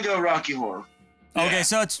 Jim's gonna go Rocky Horror. Okay,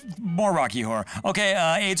 so it's more Rocky Horror. Okay,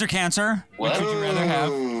 AIDS or cancer? What? Which would you rather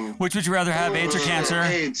have? Which would you rather have, AIDS or cancer?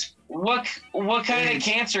 AIDS. What kind of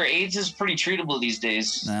cancer? AIDS is pretty treatable these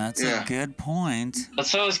days. That's a good point. But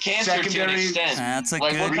so is cancer to an extent. That's a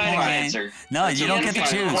like good what kind point. of cancer? No, you don't get to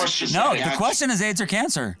choose. No, the question is AIDS or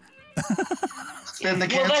cancer. Spin the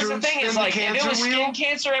well, cancer. that's the thing. Is like if it was skin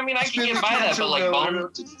cancer, I mean, I can get by that, but like bone,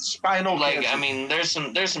 spinal, like cancer. I mean, there's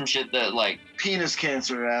some shit that like penis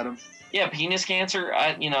cancer, Adam. Yeah, penis cancer.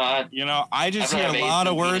 I just hear a lot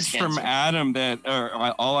of words from Adam that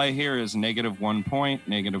all I hear is -1 point,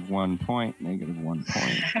 -1 point, -1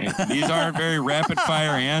 point. These aren't very rapid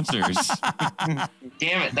fire answers.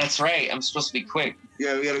 Damn it, that's right. I'm supposed to be quick.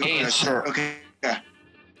 Yeah, we gotta go. AIDS. Okay. Yeah.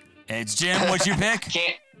 AIDS, Jim. What'd you pick?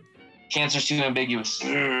 Cancer's too ambiguous.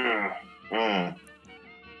 That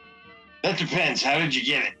depends. How did you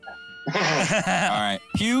get it? All right.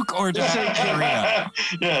 Puke or diarrhea?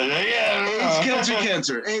 AIDS,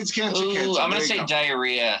 cancer. AIDS, cancer. Ooh, I'm gonna say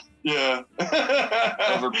diarrhea. Yeah.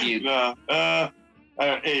 Over puke. No.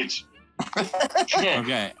 AIDS.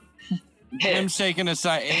 Okay. Jim's taking a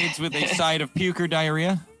side AIDS with a side of puke or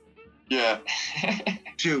diarrhea? Yeah.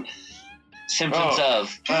 Puke. Symptoms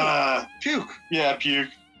of puke. Yeah, puke.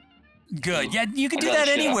 Good. Yeah, you can I'd do rather that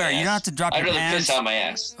shit on anywhere. my You don't ass. have to drop I'd your rather pants. piss on my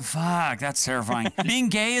ass. Fuck, that's terrifying. Being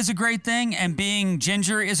gay is a great thing, and being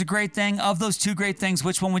ginger is a great thing. Of those two great things,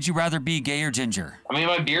 which one would you rather be, gay or ginger? I mean,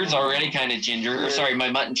 my beard's already kind of ginger. Or sorry,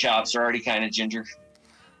 my mutton chops are already kind of ginger.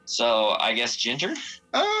 So I guess ginger?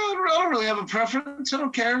 I don't really have a preference. I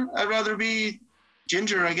don't care. I'd rather be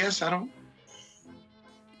ginger, I guess. I don't.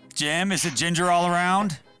 Jim, is it ginger all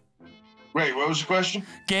around? Wait, what was the question?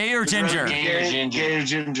 Gay or ginger? Gay or ginger? Gay or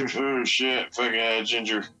ginger. Oh, shit. Fucking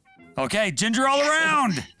ginger. Okay, ginger all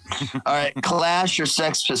around. All right, Clash or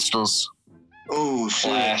Sex Pistols? Oh,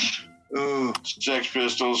 shit. Clash. Oh. Sex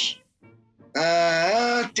Pistols.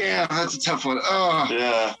 Damn, that's a tough one. Oh.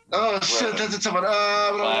 Yeah. Oh, shit, that's a tough one.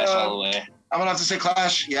 Clash all the way. I'm gonna have to say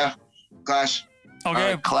Clash. Yeah, Clash.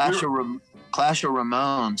 Okay. Clash or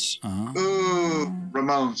Ramones? Ooh,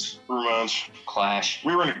 Ramones. Clash.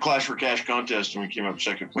 We were in a Clash for Cash contest and we came up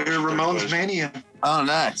second place. We were Ramones Mania. Oh,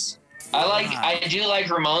 nice. I do like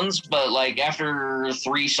Ramones, but like after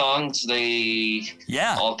 3 songs, they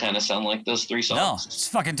all kind of sound like those 3 songs. No, it's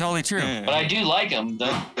fucking totally true. But I do like them.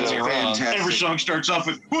 Don't get me wrong. Every song starts off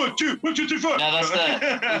with 1, 2, 1, 2, 3, 4. No, that's we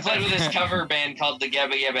played with this cover band called the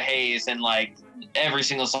Gabba Gabba Haze, and like every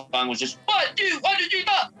single song was just 1, 2, 1, 2, 3,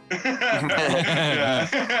 4.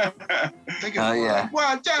 Oh yeah.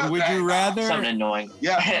 Would you rather? Something annoying.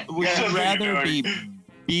 Yeah. Would you rather be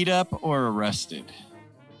beat up or arrested?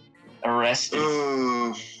 Arrested.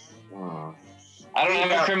 Ooh. I don't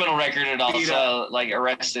have a criminal record at all, so like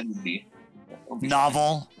arrested would be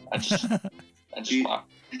novel. I just walk.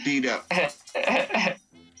 Beat up.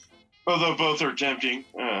 Although both are tempting.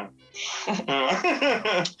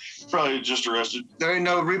 Probably just arrested. There ain't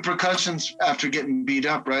no repercussions after getting beat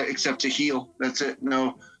up, right? Except to heal. That's it.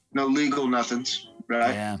 No legal nothings,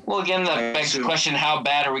 right? Yeah. Well, again, that begs the question: how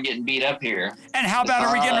bad are we getting beat up here? And how bad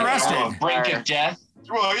are we getting arrested? Brink of death.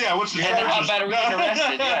 Well, yeah. What's the how bad are we getting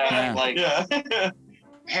arrested? Yeah. Like.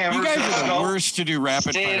 You guys are the worst to do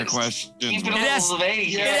rapid fire questions. Keep it has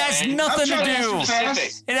nothing to do.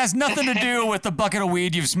 It has nothing to do with the bucket of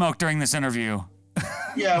weed you've smoked during this interview.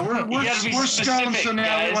 Yeah, we're stoned, so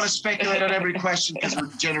now we want to speculate on every question because we're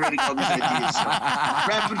generating all these ideas. So.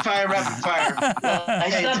 Rapid fire.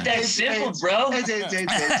 It's not that simple, bro.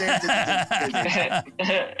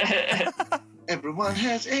 Everyone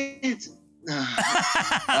has AIDS. I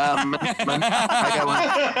got one.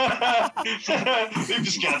 You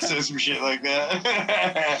just gotta say some shit like that.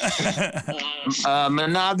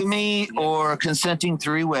 Monogamy or consenting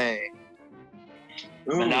 3-way?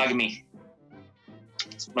 Monogamy.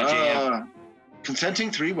 It's my jam. Consenting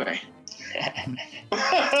 3-way.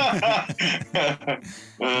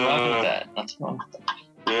 Wrong with that. Nothing wrong with that.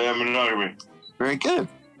 Yeah, monogamy. Very good.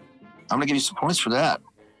 I'm gonna give you some points for that.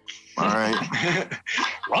 All right.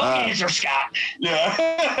 Wrong answer, Scott. Yeah.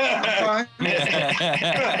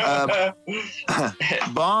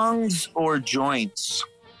 Bongs or joints?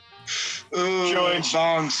 Ooh, Joints.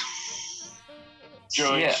 Bongs.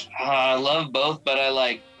 Joints. Yeah, I love both, but I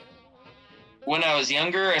like. When I was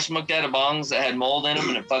younger, I smoked out of bongs that had mold in them,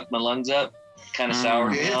 and it fucked my lungs up. Kind of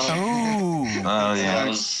soured me on it. Oh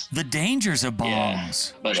yeah. The dangers of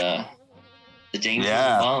bongs. Yeah, but the dangers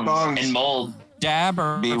of bongs and mold. Dab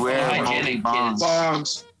or beware hygienic kids.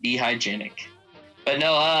 Bongs. Be hygienic. But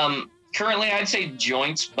no, currently I'd say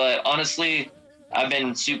joints, but honestly, I've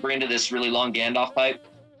been super into this really long Gandalf pipe.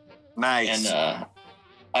 Nice. And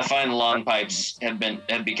I find long pipes have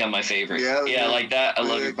become my favorite. Yeah, like that. I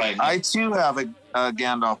love your pipe. I too have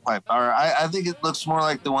Gandalf pipe. Or I think it looks more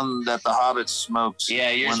like the one that the Hobbit smokes.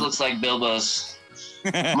 Yeah, yours looks like Bilbo's.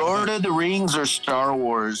 Lord of the Rings or Star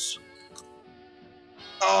Wars?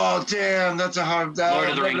 Oh damn, that's a hard. Lord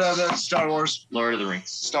of the Rings. That's Star Wars. Lord of the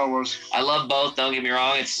Rings. Star Wars. I love both. Don't get me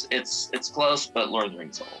wrong. It's close, but Lord of the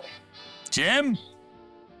Rings all the way. Jim?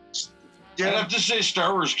 I'd have to say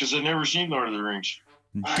Star Wars because I've never seen Lord of the Rings.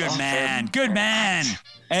 Good man. Good man.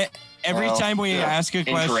 Every time we ask a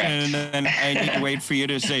question, Incorrect. then I need to wait for you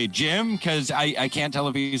to say Jim, because I can't tell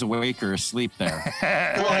if he's awake or asleep there.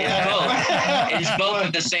 Well, it's both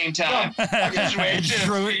at the same time.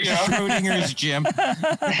 Schrodinger's Jim.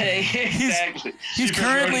 Exactly. He's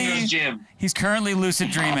currently lucid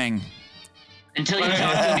dreaming. Until you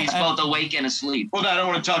talk to him, he's both awake and asleep. Well, I don't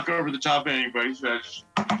want to talk over the top of anybody, so that's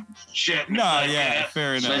shit. No, yeah,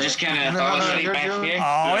 fair enough. So I just kind of back here.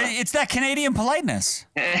 Oh, it's that Canadian politeness.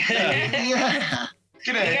 Yeah.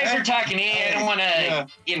 You guys are talking here. I don't want to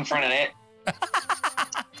get in front of that.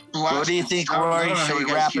 What do you think, Rory? Should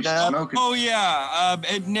we wrap it up? Oh, yeah.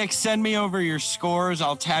 Nick, send me over your scores.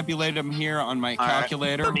 I'll tabulate them here on my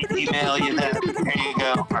calculator. Let me email you that. Here you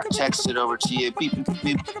go. Or text it over to you. Beep, beep,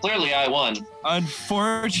 beep. Clearly, I won.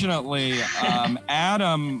 Unfortunately,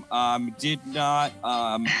 Adam did not,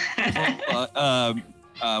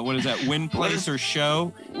 what is that, win, place, or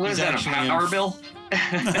show? What is that, a power bill?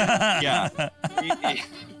 Yeah.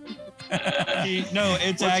 No,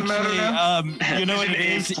 it's What's actually, you know what it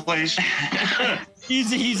is? Place.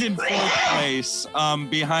 He's in fourth place,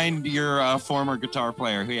 behind your former guitar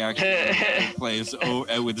player, who actually plays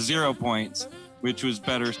with 0 points, which was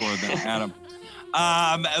better score than Adam.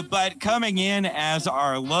 But coming in as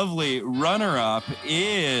our lovely runner-up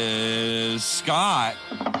is Scott,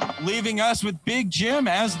 leaving us with Big Jim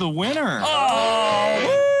as the winner.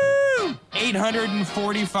 Oh,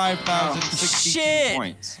 845,062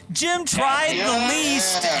 points. Jim tried the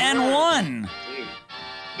least and won.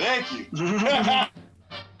 Thank you.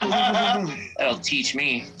 That'll teach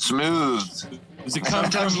me. Smooth.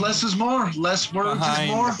 Sometimes less is more. Less words is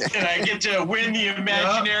more. And I get to win the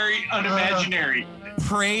imaginary, unimaginary.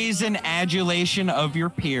 Praise and adulation of your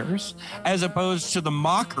peers, as opposed to the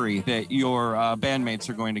mockery that your bandmates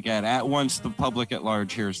are going to get at once the public at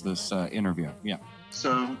large hears this interview. Yeah.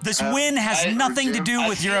 So this win has nothing to do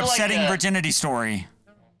with your upsetting virginity story.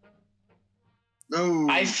 No.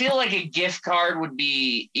 I feel like a gift card would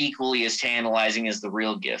be equally as tantalizing as the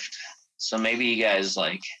real gift. So maybe you guys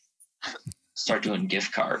start doing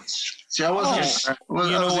gift cards. See, I wasn't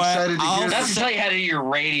excited to hear. That's to tell you how to do your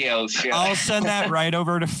radio show. I'll send that right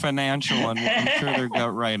over to Financial, and I'm sure they'll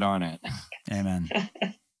get right on it. Amen.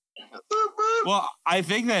 Well, I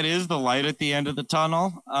think that is the light at the end of the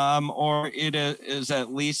tunnel, or it is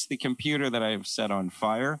at least the computer that I've set on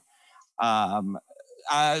fire.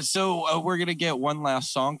 So we're going to get one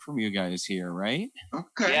last song from you guys here, right?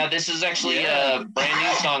 Okay. Yeah, this is actually a brand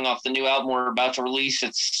new song off the new album we're about to release.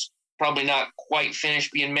 It's probably not quite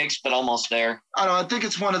finished being mixed, but almost there. I don't know. I think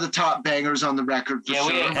it's one of the top bangers on the record for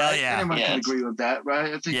sure. Anyone can agree with that,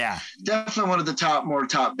 right? I think definitely one of the top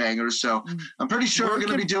bangers. So I'm pretty sure we're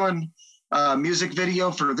going to be doing a music video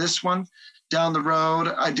for this one down the road.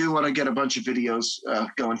 I do want to get a bunch of videos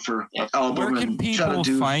going for album. Where can people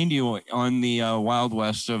find you on the Wild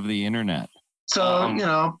West of the internet?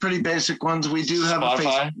 So, pretty basic ones. We do have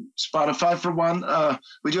Spotify for one.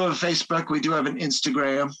 We do have a Facebook. We do have an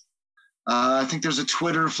Instagram. I think there's a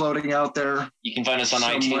Twitter floating out there. You can find us on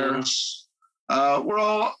somewhere. iTunes. We're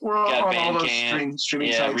all on all those streaming sites.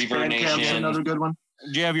 Reverb Bandcamp's another good one.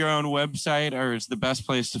 Do you have your own website, or is the best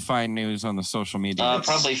place to find news on the social media?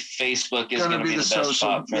 Probably Facebook is going to be the best social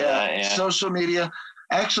spot for that. Yeah. Social media.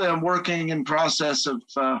 Actually, I'm working in process of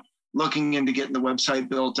looking into getting the website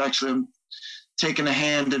built. Actually, I'm taking a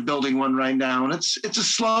hand in building one right now, and it's a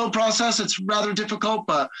slow process. It's rather difficult,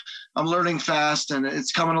 but I'm learning fast, and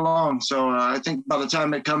it's coming along. So I think by the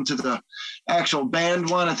time it comes to the actual band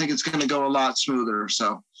one, I think it's going to go a lot smoother.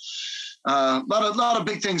 So a lot of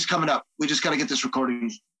big things coming up. We just got to get this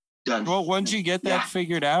recording done. Well, once you get that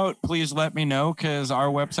figured out, please let me know, because our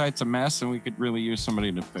website's a mess and we could really use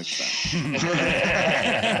somebody to fix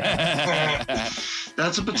that.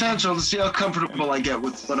 That's a potential. Let's see how comfortable I get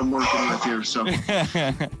with what I'm working with here. So,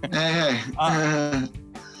 hey.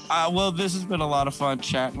 Well, this has been a lot of fun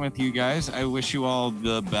chatting with you guys. I wish you all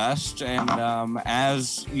the best. And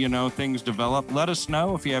as things develop, let us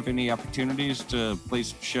know if you have any opportunities to play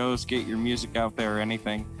some shows, get your music out there, or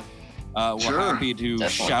anything. We're happy to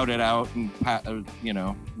shout it out and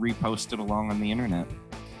repost it along on the internet.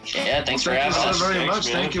 Yeah, thanks for having us. Thank you so very much.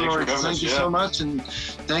 Thank you, Rory. Thank you so much, and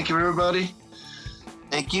thank you, everybody.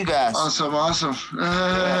 Thank you guys. Awesome.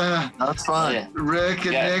 That's fun. Yeah. Rick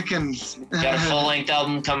and Nick and Got a full-length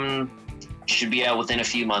album coming. Should be out within a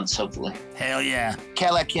few months, hopefully. Hell yeah.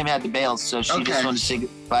 Cadillac Kim had to bail, so she just wanted to say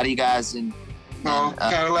goodbye to you guys.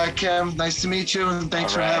 Cadillac Kim, nice to meet you, and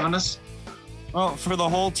thanks for having us. Well, for the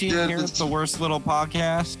whole team here at the Worst Little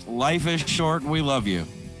Podcast, life is short and we love you.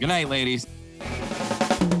 Good night, ladies.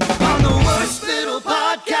 On the Worst Little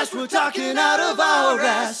Podcast, we're talking out of our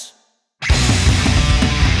ass.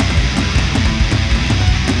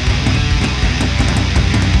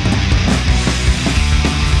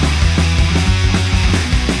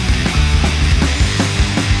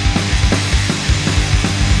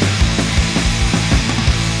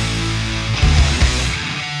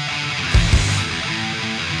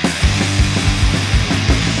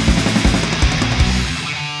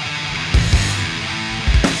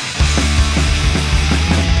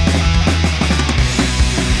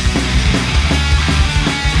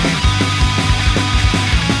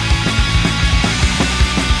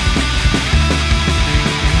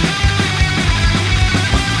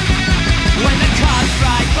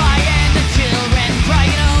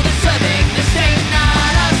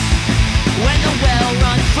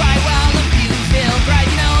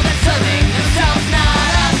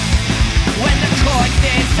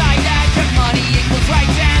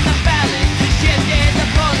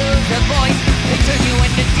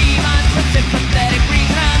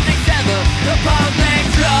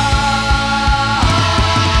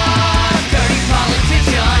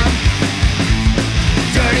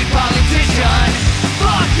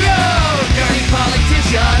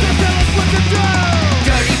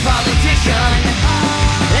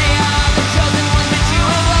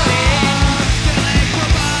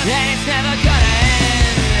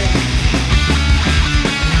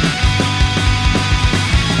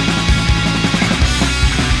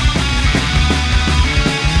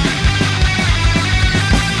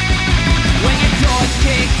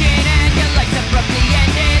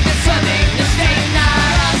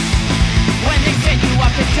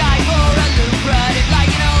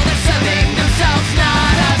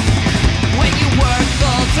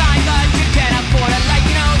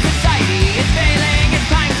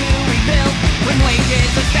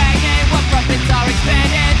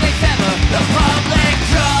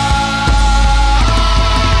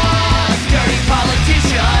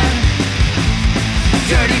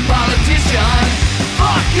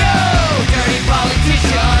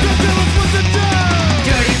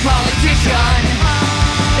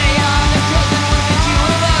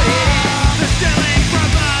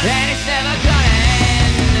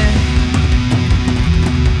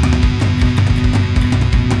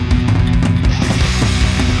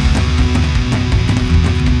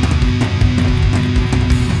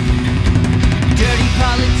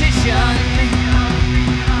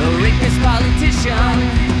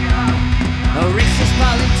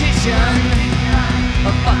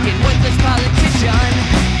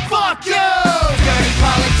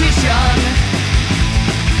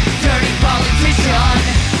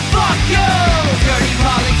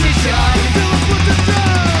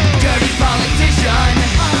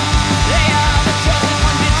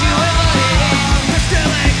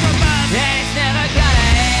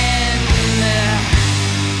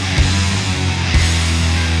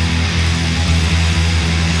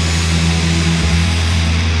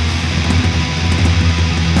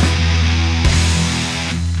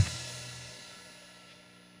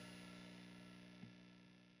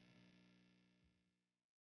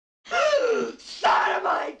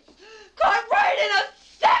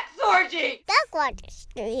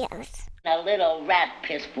 A little rat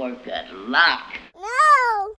piss for good luck.